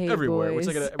 I like hate everywhere. boys.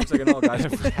 Which like an all guys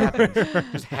school just happens.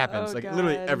 Just happens. Oh, like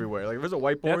literally God. everywhere. Like if there's a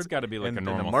whiteboard That's got to be like and, a and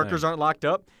normal the markers thing. aren't locked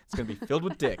up, it's gonna be filled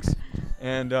with dicks.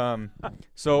 And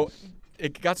so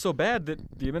it got so bad that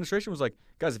the administration was like,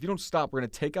 guys, if you don't stop, we're gonna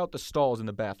take out the stalls in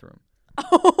the bathroom.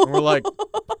 And we're like,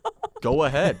 go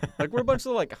ahead. Like we're a bunch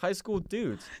of like high school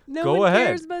dudes. no go one ahead.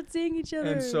 cares about seeing each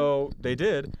other. And so they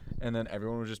did, and then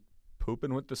everyone was just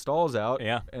pooping with the stalls out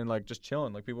Yeah, and like just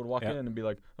chilling. Like people would walk Yeah. in and be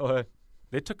like, oh hey,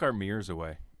 they took our mirrors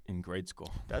away in grade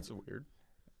school. that's weird.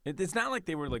 It's not like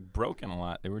they were like broken a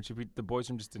lot. They were the boys'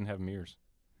 room just didn't have mirrors.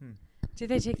 Did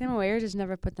they take them away or just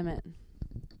never put them in?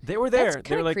 They were That's there. They were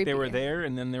kinda like they were creepy. there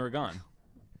and then they were gone.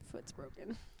 Foot's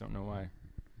broken. Don't know why.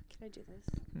 Can I do this?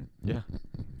 Yeah.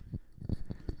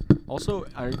 Also,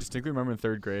 I distinctly remember in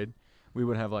 3rd grade, we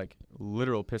would have like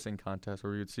literal pissing contests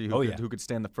where we would see who, Oh, could, yeah. who could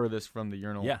stand the furthest from the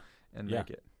urinal Yeah. and Yeah. make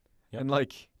it. Yep. And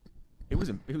like, it was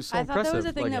so I thought impressive. that was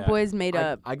a thing like, that yeah. boys made I,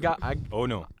 up. I got Oh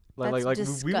no. like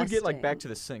That's we would get like back disgusting. to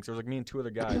the sinks. There was like me and 2 other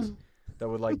guys that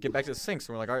would like get back to the sinks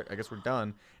and we're like, all right, I guess we're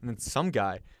done. And then some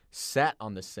guy sat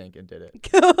on the sink and did it.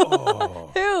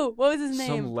 Oh. Who? What was his name?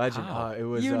 Some legend. How? It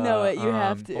was. You know it, you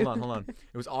have to. Hold on.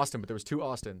 It was Austin, but there was 2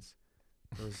 Austins.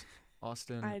 It was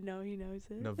Austin. I know he knows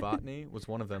it. Novotny was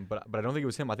one of them, but I don't think it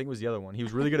was him. I think it was the other one. He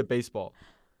was really good at baseball.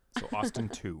 So Austin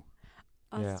 2.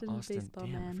 Austin, yeah, Austin. baseball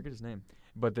Damn, I man. forget his name.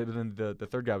 But then the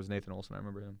 3rd guy was Nathan Olson. I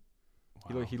remember him.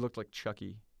 Wow. He looked like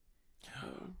Chucky.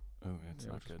 Oh, that's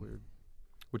Yeah, not which is good. weird.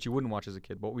 Which you wouldn't watch as a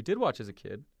kid. But what we did watch as a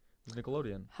kid was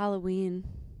Nickelodeon. Halloween.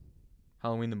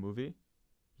 Halloween the movie.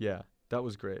 Yeah, that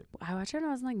was great. I watched it when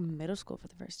I was in like middle school for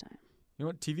the first time. You know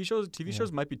what? TV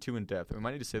shows might be too in depth. We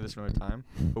might need to say this another time.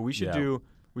 But we should Yeah.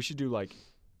 do like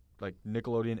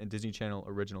Nickelodeon and Disney Channel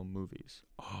original movies.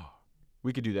 Oh.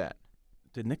 We could do that.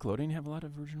 Did Nickelodeon have a lot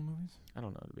of original movies? I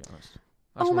don't know, to be honest.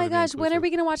 Oh my gosh, when are we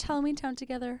gonna watch Halloween Town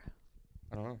together?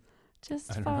 I don't know.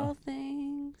 Just I don't fall know.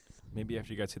 things. Maybe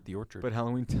after you guys hit the orchard. But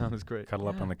Halloween Town is great. Cuddle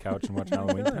up Yeah. on the couch and watch Oh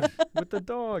Halloween my Town gosh, with the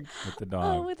dog. with the Oh,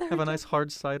 dog. with Have a nice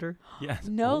hard cider. Yes.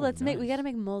 No, Oh, let's make. We nice. gotta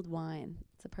make mulled wine.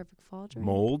 It's a perfect fall drink.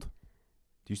 Mold?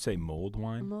 Do you say mold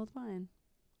wine? Mulled wine.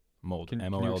 Mold. Can you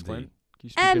MOLD. explain? Can you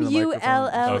speak into the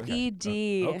microphone?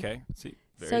 MULLED. Okay. See.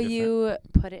 Very So different. you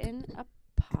put it in a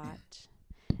pot,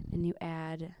 and you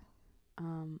add,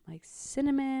 like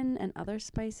cinnamon and other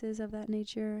spices of that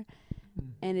nature,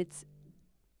 and it's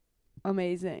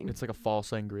amazing. It's like a fall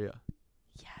sangria.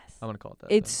 Yes, I'm gonna call it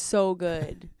that. it's so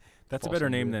good. That's a false better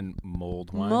name ingredient. than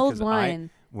mold wine. Mold 'cause wine.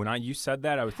 You said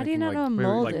that, I was How do you thinking not know like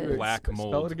what mold like is? black Spell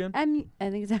mold. it again. I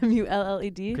think it's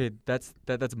Mulled. Okay,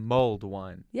 that's mulled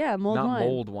wine, Yeah, mold not wine.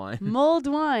 mold wine. Mold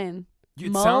wine.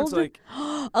 It sounds Mold? like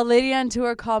A lady on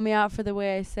tour called me out for the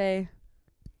way I say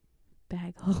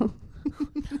bagel.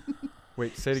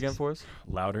 Wait, say it again for us.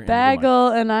 louder. into the mic. Bagel,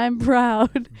 and I'm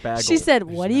proud. Bagel. She said,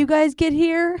 "What do you guys get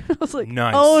here?" I was like,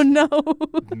 Nice. "Oh no."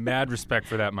 Mad respect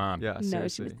for that mom. Yeah, No, she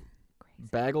seriously. was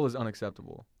Bagel is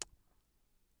unacceptable.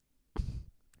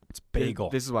 It's bagel.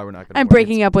 This is why we're not gonna. I'm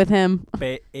breaking up with him.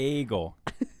 Bagel.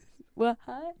 What?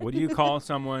 What do you call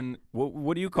someone?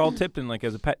 What do you call Tipton like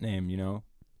as a pet name? You know,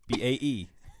 BAE.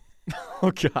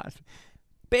 Oh God.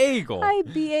 Bagel. Hi,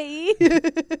 BAE.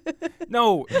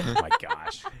 No. Oh my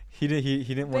gosh. He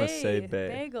didn't want to say bay.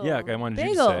 Bagel. Yeah, I wanted you to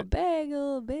bagel, say it.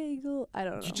 bagel. I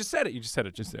don't know. You just said it. You just said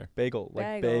it just there. Bagel,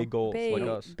 like bagel. bagels, like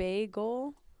us,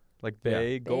 Bagel. like Yeah.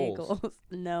 bagels. Bagels.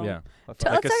 No. Yeah. T- Like let's a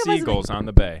talk about seagulls on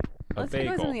the bay. A Let's talk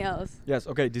about bagel. something else. Yes.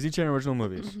 Okay. Disney Channel original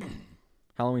movies.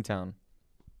 Halloween Town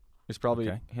is probably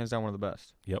Okay. hands down one of the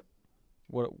best. Yep.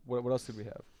 What else did we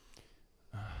have?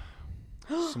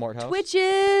 Smart House.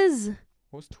 Twitches.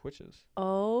 What was Twitches?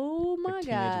 Oh my Teenage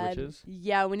God. Witches?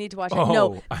 Yeah, we need to watch it. Oh,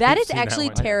 No, I've that is seen that actually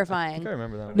one. I think terrifying. I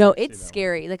remember that one. No, I've seen it's that one.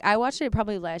 scary. Like I watched it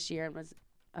probably last year and was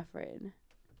afraid.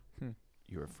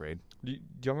 You were afraid. Do you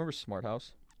remember Smart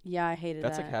House? Yeah, I hated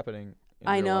That's that. like happening in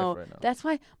I real know. life right now. That's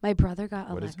why my brother got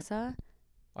What is it? Alexa,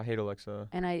 I hate Alexa.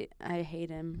 and I hate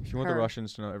him. If you want the Her.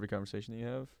 Russians to know every conversation that you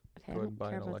have, Okay, go I ahead and don't buy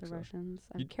care an about Alexa. the Russians.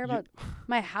 I You- care you- about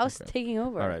my house Okay. taking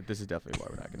over. all right, this is definitely why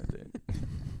we're not gonna date.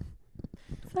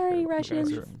 Sorry, Okay,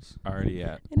 Russians. Russians. Already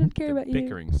at I don't care the about you.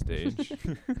 bickering stage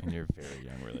in your very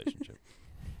young relationship.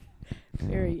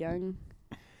 Very young.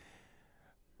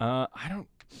 I don't.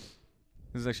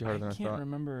 This is actually harder than I can't thought.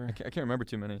 remember. I can't remember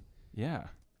too many. Yeah.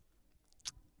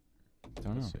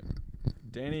 Don't know. Let's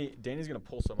see. Danny's gonna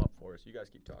pull some up for us. You guys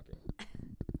keep talking.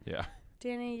 Yeah.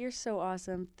 Danny, you're so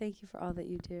awesome. Thank you for all that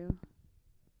you do.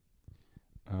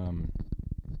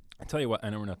 I tell you what. I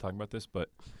know we're not talking about this, but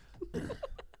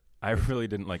I really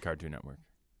didn't like Cartoon Network.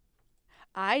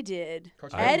 I did.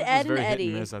 Cartoon Ed, Network was Ed, and very hit Eddie.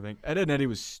 miss, I think. Ed, and Eddie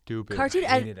was stupid. Cartoon I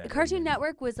hated Ed, Ed, and Cartoon Eddie.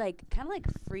 Network was like kind of like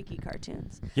freaky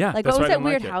cartoons. Yeah. Like that's what was why I that didn't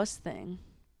weird like house thing?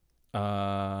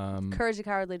 it. Courage the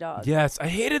Cowardly Dog. Yes, I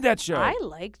hated that show. I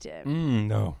liked it.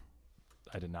 No,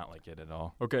 I did not like it at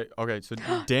all. Okay. So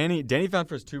Danny found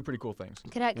for us two pretty cool things.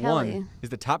 Cadet Kelly. One is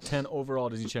the top 10 overall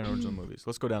Disney Channel original movies.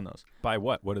 Let's go down those By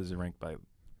what? What is it ranked by?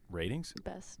 Ratings?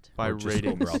 Best. by Or just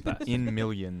ratings overall best? in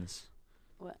millions.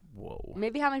 Whoa.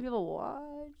 Maybe how many people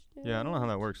watched it? Yeah, I don't know how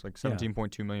that works. Like Yeah.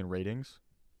 17.2 million ratings.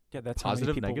 Yeah, that's Positive,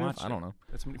 how many people negative. watched I don't know.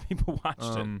 That's how many people watched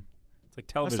it. It's like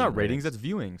television. That's not ratings. That's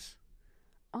viewings.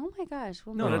 Oh my gosh.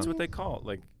 Well, no, that's maybe- what they call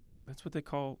like. That's what they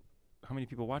call how many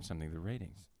people watch something. The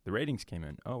ratings. The ratings came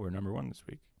in. Oh, we're number 1 this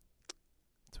week.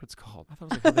 That's what it's called. I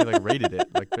thought it was like how they like rated it,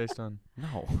 like based on.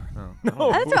 No. Oh,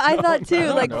 No. That's what I thought too.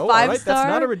 Like no, 5 all right, star. That's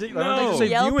not a ridiculous. I don't No. think say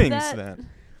Yelp viewings that. then.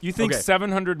 You think Okay.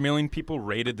 700 million people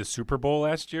rated the Super Bowl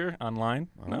last year online?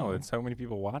 No, Oh. it's how many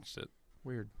people watched it.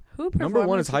 Weird. Who Number performed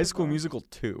 1 the is High Super School Bowl? Musical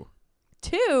 2.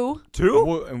 2.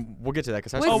 2? And we'll get to that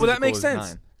because High Was- School Oh, well, that Musical makes is sense.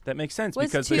 9. That makes sense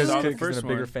Was because two- they saw the Because first a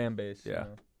bigger one. fan base. you Yeah.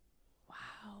 know. Wow.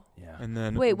 Yeah. And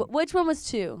then Wait, which one was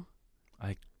 2?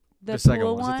 I- the The second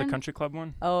pool one. Was one. it the country club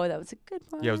one? Oh, that was a good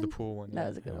one. yeah, it was the pool one. That yeah.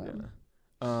 was a good Yeah.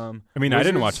 one. I mean, I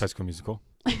didn't watch High Wizards- School Musical.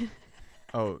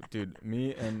 Oh, dude,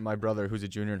 me and my brother, who's a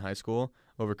junior in high school,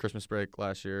 over Christmas break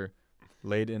last year,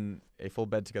 laid in a full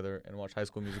bed together and watched High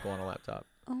School Musical on a laptop.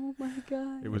 Oh my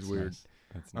god. It was That's weird. nice.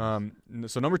 That's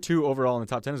nice. So number 2 overall in the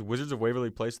top 10 is Wizards of Waverly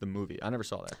Place, the movie. I never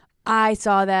saw that. I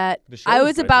saw that. The show I was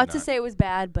was good. I about did to not. say it was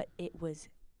bad, but it was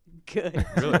good.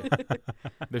 Really?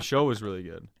 The show was really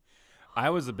good. I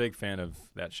was a big fan of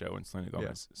that show and Selena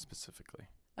Gomez specifically.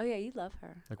 Oh yeah, you love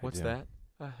her. Like, I what's do. that?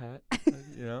 A hat?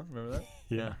 You know, remember that?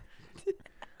 Yeah.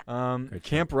 Great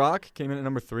Camp Rock came in at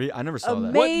number 3. I never saw that.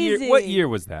 Amazing. What year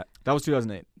was that? That was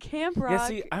 2008. Camp Rock. Yeah,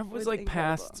 see, I was like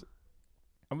incredible. past.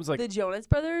 I was like, the Jonas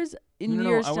Brothers. No,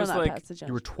 You're I still was not like- past the Jonas.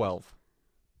 You were 12.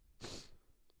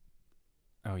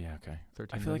 oh yeah, okay.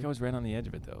 13. I feel like maybe? I was right on the edge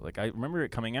of it though. Like I remember it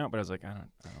coming out, but I was like, I don't know.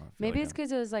 I feel Maybe like it's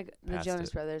because it was like the past Jonas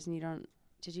it. Brothers, and you don't.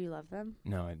 Did you love them?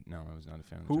 I was not a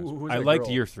fan. Of Who- the Jonas who was Brothers. I that liked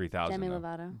girl? Year 3000. Demi though.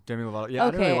 Lovato. Demi Lovato. Yeah, I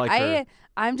Okay, didn't really like her.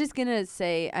 I'm just gonna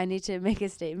say I need to make a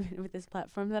statement with this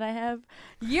platform that I have.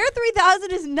 Year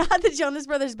 3000 is not the Jonas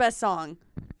Brothers' best song.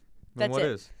 Then That's what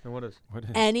it. is? Then what is? What is?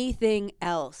 Anything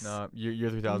else? No, year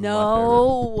 3000 is my favorite.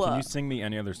 No. Can you sing me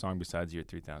any other song besides Year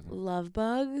 3000? Love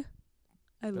Bug.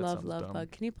 I love sounds Love dumb.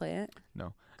 Bug. Can you play it?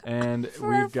 And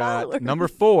For our we've got followers. number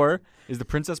 4 is the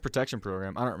Princess Protection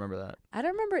Program. I don't remember that. I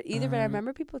don't remember it either, but I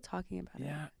remember people talking about it.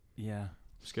 Yeah. Yeah.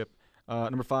 Skip.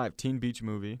 Number 5, Teen Beach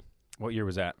Movie. What year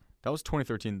was that? That was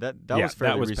 2013. That yeah, was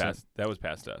fairly that was recent. past. That was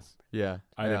past us. Yeah,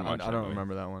 I didn't watch I that don't movie.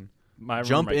 remember that one. I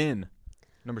Jump remember In.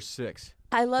 Number 6.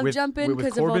 I love Jump In with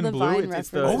because of all Corbin the Blue. Vine It's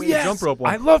references. the, Oh, it's yes. the jump rope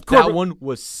one. I love Corbin. That one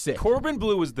was sick. Corbin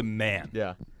Blue was the man.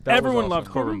 Yeah. That Everyone was loved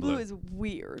awesome. Corbin Blue Blue. is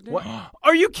weird. What?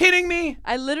 Are you kidding me?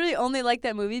 I literally only like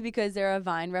that movie because there are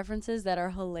Vine references that are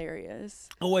hilarious.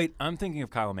 Oh wait, I'm thinking of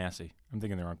Kyle Massey. I'm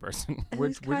thinking the wrong person.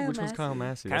 Who's Kyle Which one's Kyle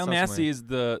Massey? Massey? That Kyle sounds Massey familiar. is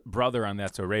the brother on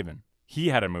That's So Raven. He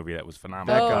had a movie that was That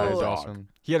phenomenal. guy Oh. is Dog. awesome.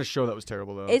 He had a show that was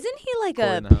terrible though. Isn't he like Court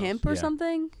a in the House. pimp or Yeah.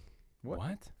 something?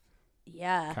 What?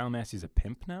 Yeah. Kyle Massey's a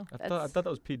pimp now? I That's- thought that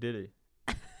was P Diddy.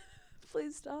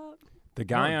 Please stop. The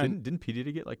guy No, on. didn't P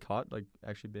Diddy get like caught like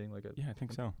actually being like a Yeah, I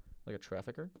think so. like a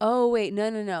trafficker? Oh wait,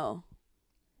 no.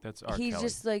 That's R. He's Kelly.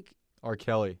 just like R.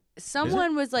 Kelly.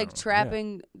 someone was like don't know.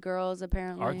 trapping girls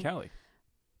apparently. R. Kelly.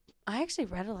 I actually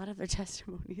read a lot of their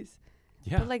testimonies,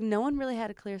 Yeah. but like no one really had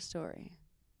a clear story.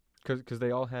 Because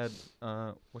they all had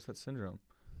what's that syndrome?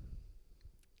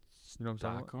 You know what I'm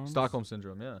talking Stockholm? about? Stockholm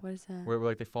syndrome. Yeah. What is that? Where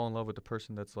like they fall in love with the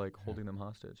person that's like holding them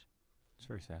hostage. It's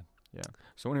very sad.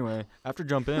 So anyway, after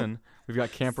Jump In, we've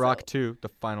got Camp Rock 2, the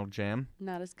final jam,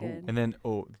 Not as good. and then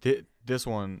this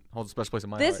one holds a special place in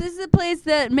my This heart. is the place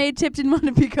that made Tipton want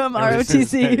to become Yeah, this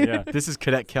is- ROTC. yeah. This is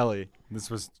Cadet Kelly.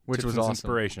 This was Which was Tipton's awesome.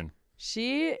 inspiration.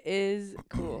 She is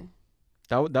cool.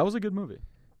 That was a good movie.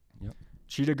 Yep.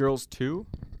 Cheetah Girls 2,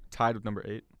 tied with number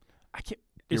 8. I can't.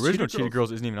 The is original Cheetah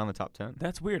Girls isn't even on the top 10.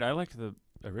 That's weird. I liked the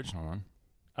original one.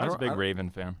 I I was a don't- big Raven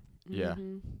fan. Yeah.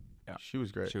 Mhm. Yeah. She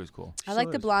was great. She was cool. I like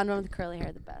the Still is. blonde one with the curly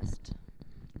hair the best.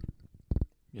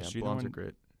 Yeah, Is she the blondes are one-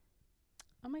 great.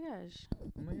 Oh my gosh.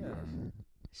 Oh my god.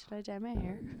 Should I dye my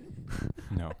hair?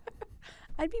 No.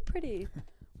 I'd be pretty.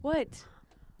 What?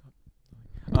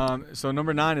 So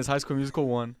number 9 is High School Musical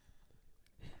 1.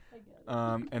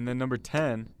 And then number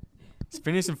 10 is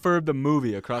Phineas and Ferb the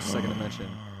movie Across the Second Dimension.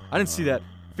 I didn't see that.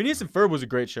 Phineas and Ferb was a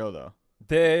great show though.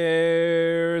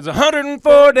 There's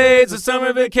 104 days of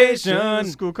summer vacation.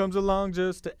 School comes along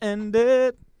just to end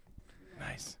it.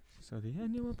 Nice. So the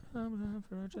annual program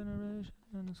for our generation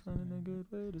is finding a good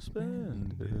way to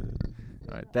spend it.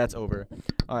 All right, that's over.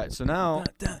 All right, so now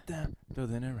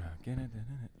Building a rock.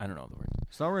 I don't know the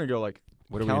words. we're gonna go like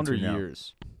What are we calendar into now?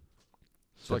 years.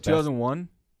 So The like best- 2001,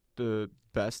 the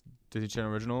best Disney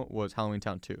Channel original was Halloween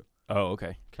Town 2, Oh,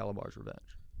 okay. Calabar's Revenge.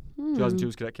 Hmm. 2002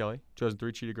 was Cadet Kelly.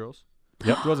 2003 Cheetah Girls.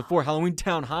 Yep. 2004 Halloween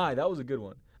Town High. That was a good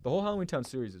one. The whole Halloween Town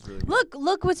series is really good.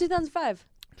 Look, what's 2005?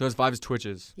 2005 is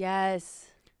Twitches. Yes.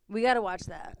 We gotta watch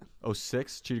that.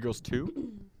 06 Cheetah Girls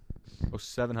 2.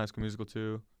 07 High School Musical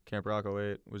 2. Camp Rock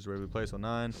 08 was Where We Place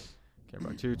 09. Camp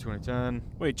Rock 2 2010.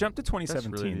 Wait, jump to That's really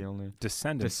 2017. the only.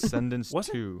 Descendants. Descendants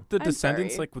Wasn't 2. The I'm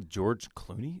Descendants, sorry. like with George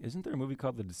Clooney? Isn't there a movie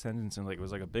called The Descendants? And like it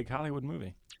was like a big Hollywood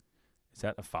movie. Is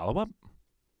that a follow-up?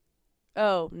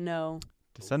 Oh no.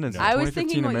 Descendants, No. a I was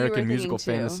thinking 2015 what you were American thinking, musical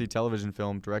too. fantasy television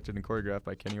film directed and choreographed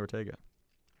by Kenny Ortega.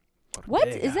 What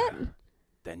is that?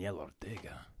 Danielle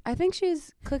Ortega. I think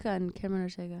she's click on Cameron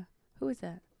Ortega. Who is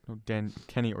that? No,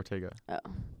 Kenny Ortega. Oh.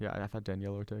 Yeah, I thought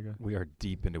Danielle Ortega. We are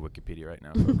deep into Wikipedia right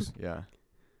now, folks. Yeah.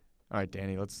 All right,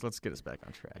 Danny, let's get us back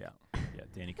on track. Yeah. Yeah,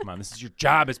 Danny, come on. This is your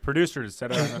job as producer to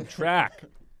set us on track.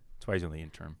 That's why he's only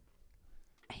intern.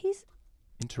 He's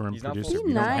Interim He's not producer. full-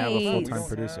 We don't have a Nice. full-time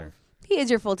producer. he is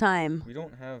your full time. We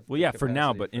don't have. Well, yeah, for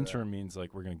now, but interim means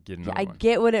like we're gonna get another I one.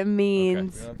 get what it We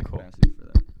means. don't have the Cool. capacity for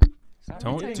that.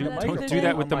 Don't do- Hitting the don't do microphone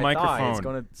that with on the my thigh. microphone. It's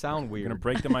gonna sound We're weird. gonna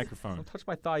break the microphone. Don't touch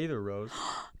my thigh either, Rose.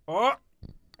 Oh,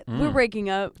 We're breaking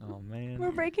up. Oh man.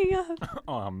 We're breaking up.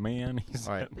 oh man. He's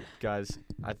All right, guys.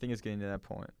 I think it's getting to that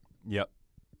point. Yep.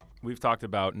 We've talked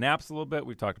about naps a little bit.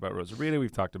 We've talked about Rosarita.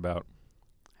 We've talked about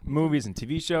movies and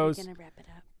TV We're shows. gonna wrap it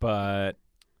up. But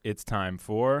it's time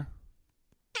for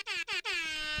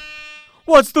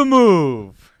What's the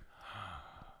move?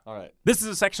 All right. this is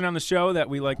a section on the show that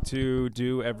we like to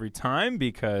do every time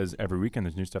because every weekend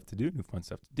there's new stuff to do, new fun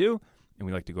stuff to do, and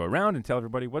we like to go around and tell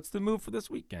everybody what's the move for this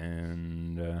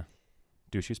weekend.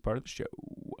 Douchey's part of the show.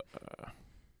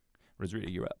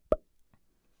 Rosarita, you're up.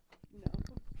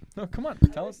 No, come on.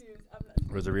 Tell us.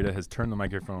 Rosarita has turned the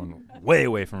microphone way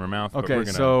away from her mouth. but we're Okay,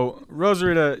 gonna, so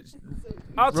Rosarita.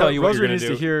 I'll tell you what Rosarita you're gonna needs do.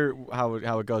 to hear how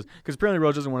it goes because apparently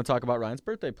Rose doesn't want to talk about Ryan's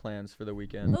birthday plans for the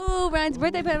weekend. Ooh, Ryan's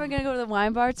birthday party. We're gonna go to the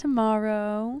wine bar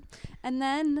tomorrow, and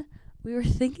then we were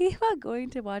thinking about going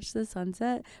to watch the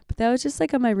sunset, but that was just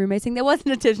like on my roommate's thing. That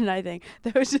wasn't a Tish and I thing.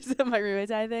 That was just on my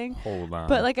roommate's I thing. Hold on.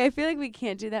 But like, I feel like we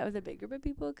can't do that with a big group of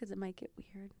people because it might get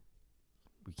weird.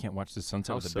 we can't watch the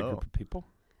sunset How with a big so? group of people.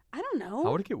 I don't know.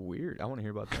 How would it get weird? I want to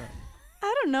hear about that.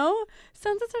 I don't know.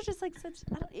 Sunsets are just like such.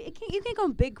 You can't go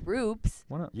in big groups.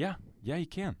 Why not? Yeah, you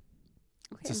can.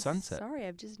 Okay, It's a I'm sunset. Sorry,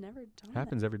 I've just never done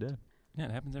Happens every day. Yeah,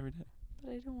 it happens every day. that.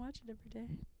 But I don't watch it every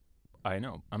day. I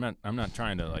know. I'm not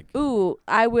trying to like Ooh,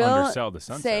 I will undersell the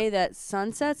sunset. say that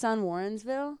sunsets on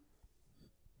Warrensville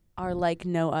are like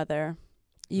no other.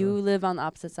 You Really? live on the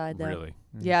opposite side, though. Really?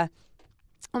 Yeah.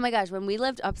 Oh my gosh, when we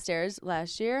lived upstairs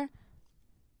last year,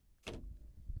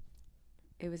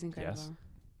 it was incredible.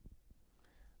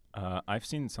 I've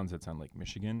seen sunsets on Lake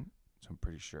Michigan, so I'm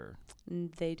pretty sure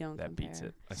They don't that compare. beats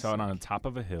it. I saw it on the top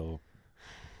of a hill,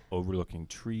 overlooking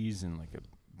trees and like a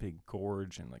big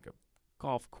gorge and like a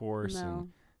golf course and No,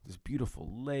 this beautiful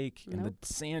lake and Nope.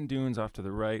 the sand dunes off to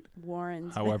the right.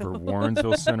 Warrensville. However,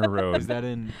 Warrensville Center Road. Is that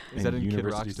in in Kid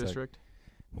University Rock's Side. district?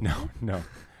 No.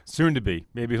 Soon to be.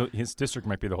 Maybe his district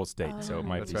might be the whole state, so it Oh.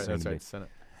 might That's be right. soon That's to right. be. Senate.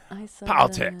 I saw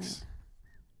Politics. that.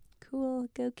 Cool,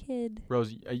 go kid.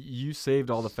 Rose, you saved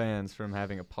all the fans from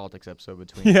having a politics episode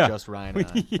between Yeah. just Ryan and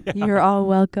I. yeah. You're all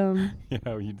welcome.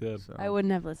 Yeah, you did. So. I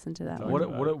wouldn't have listened to that Talk one.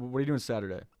 about What are you doing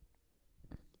Saturday?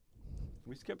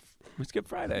 We skip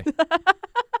Friday.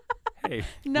 Hey,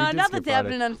 No, We did nothing's skip Friday.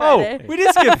 happening on Oh, Friday. we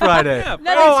did skip Friday. Yeah,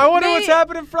 No, Oh, I wonder they- what's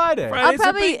happening Friday. Friday. I'll It's a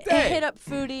probably big day. hit up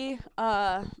Foodie,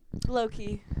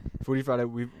 Loki. Foodie Friday.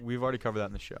 We've already covered that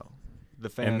in the show. The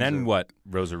fans. And then are- what,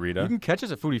 You Rosarita? can catch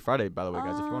us at Foodie Friday, by the way,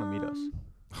 guys, if you want to meet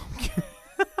us.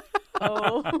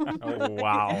 Oh. Oh,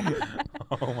 wow.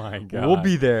 Oh, my God. We'll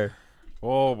be there.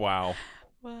 Oh, wow.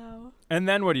 Wow. And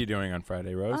then what are you doing on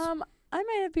Friday, Rose? I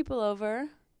might have people over.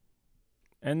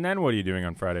 And then what are you doing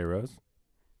on Friday, Rose?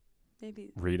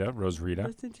 Maybe Rose Rita.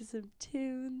 listen to some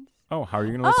tunes. Oh, how are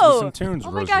you going to listen to some tunes,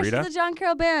 Oh my Rose gosh, Rita? there's a John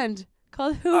Carroll band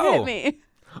called Who Oh. Hit Me?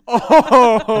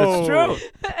 Oh, That's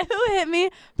true. Who Hit Me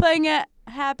playing at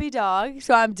Happy Dog.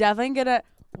 So I'm definitely gonna.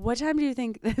 What time do you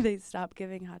think they stop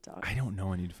giving hot dogs? I don't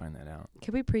know. I need to find that out.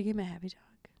 Can we pregame at Happy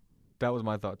Dog? That was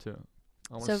my thought too.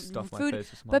 I want So to stuff my food- face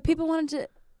with some hot But people dogs. wanted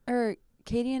to, or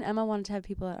Katie and Emma wanted to have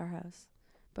people at our house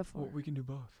before. Well, we can do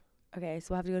both. Okay, so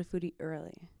we'll have to go to Foodie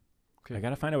early. Okay. I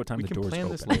got to find out what time We the can doors plan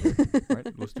open. this later, right?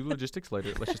 Let's do logistics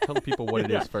later. Let's just tell the people what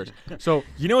it is first. So,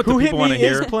 You know what Who the Hit people want Me to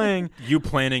hear? is playing. You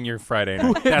planning your Friday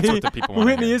Who night. Hit That's Me- what the people Who want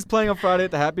Hit to Me hear. is playing on Friday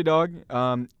at the Happy Dog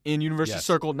in University Yes.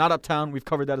 Circle, not Uptown. We've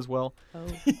covered that as well.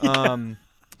 Oh.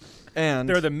 And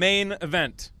They're the main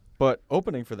event. but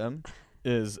opening for them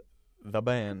is the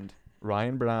band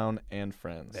Ryan Brown and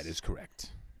Friends. That is correct.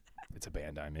 It's a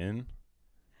band I'm in.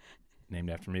 Named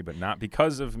after me, but not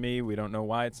because of me. We don't know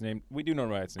why it's named. We do know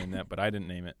why it's named that, but I didn't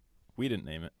name it. We didn't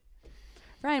name it.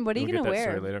 Ryan, what are you We'll gonna get that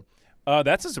story wear? later.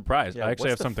 That's a surprise. Yeah, I actually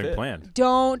have what's the something fit? planned.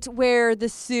 Don't wear the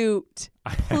suit,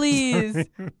 please,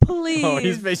 please. Oh,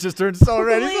 his face just turned so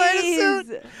red. He's wearing a suit.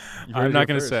 Please. You heard I'm it not here going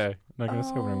to first. say. I'm not going to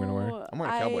say what I'm going to wear. Oh, I'm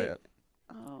wearing a cowboy hat.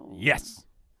 Oh, Yes.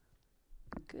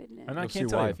 goodness. And I You'll can't see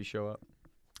tell why you. if you show up.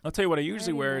 I'll tell you what I I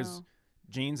usually already wear is know.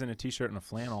 jeans and a t-shirt and a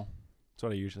flannel. That's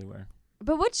what I usually wear.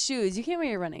 But what shoes? You can't wear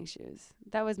your running shoes.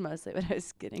 That was mostly what I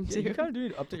was getting Yeah, to. you kind of do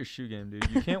need to update your shoe game, dude.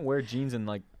 You can't wear jeans and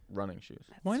like running shoes.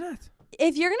 Why not?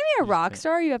 If you're gonna be a You just rock can't.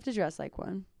 star, you have to dress like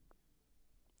one.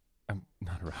 I'm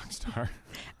not a rock star.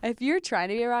 If you're trying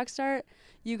to be a rock star,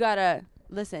 you gotta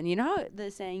listen. You know how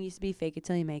the saying used to be "fake it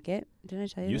till you make it." Didn't I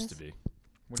tell you? Used this? to be.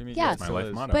 What do you mean? Yeah. It My still life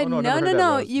is. motto. But Oh, no, I never no, heard that,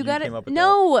 no. Rose. You gotta came up with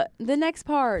no. The next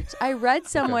part I read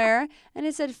somewhere, and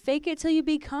it said "fake it till you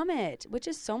become it," which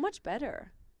is so much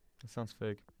better. That sounds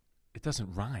fake. It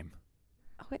doesn't rhyme.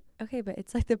 Oh, wait, okay, but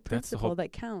it's like the That's the principle whole-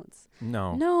 that counts.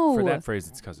 No. No. For that phrase,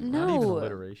 it's because of No. Not even No.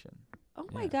 alliteration. Oh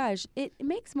my Yeah. gosh, it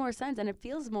makes more sense and it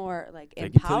feels more like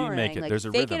Fake it till you empowering. make it. Like There's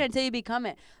a fake it rhythm. until you become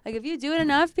it. Like if you do it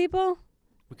enough, people.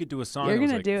 We could do a song. You're that was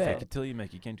gonna like, do Fake it. it till you make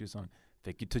it. You can't do a song.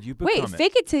 Fake it till you become Wait, it.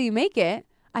 fake it till you make it.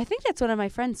 I think that's one of my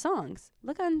friend's songs.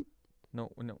 Look on,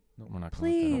 No. We're not gonna look that up.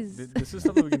 please. This is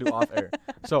something we can do off air.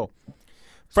 So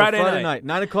Friday Friday night. night,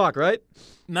 9 o'clock, right?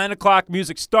 9 o'clock,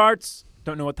 music starts.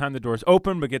 Don't know what time the doors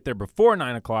open, but get there before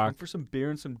 9 o'clock. Time for some beer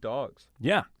and some dogs.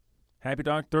 Yeah. Happy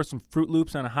Dog, throw some Fruit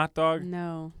Loops on a hot dog.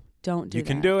 No, don't do You that.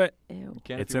 can do it. Ew. You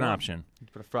can It's if you an want. option. You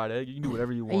can put a fried egg. You can do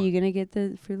whatever you Are want. you gonna get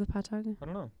the Fruit Loop hot dog? I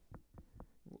don't know.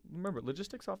 Remember,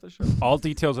 logistics off the show. All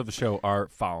details of the show are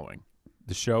following.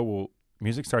 The show will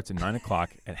music starts at 9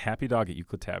 o'clock at Happy Dog at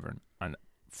Euclid Tavern on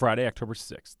Friday, October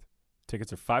 6th.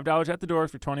 Tickets are $5 at the door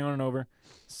if you're 21 and over,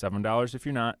 $7 if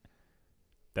you're not.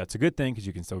 That's a good thing because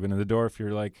you can still get into the door if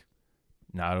you're like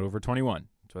not over 21.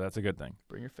 So that's a good thing.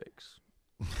 Bring your fakes.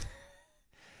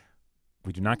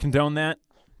 We do not condone that.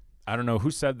 I don't know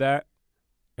who said that.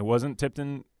 It wasn't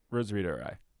Tipton, Rosarita, or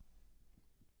I.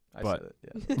 I But-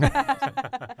 said it.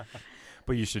 Yeah.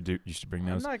 But you should bring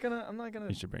I'm those. not gonna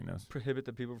You should bring those. prohibit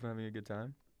the people from having a good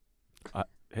time.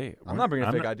 Hey, I'm not bringing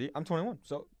a fake ID. I'm 21,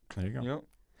 so There you go. you know,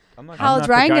 I'm not. How I'm old's not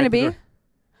the Ryan guy gonna at the be? door.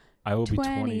 I will be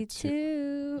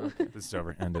 22. 22. This is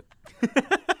over. End it.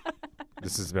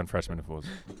 This has been Freshman to Fools.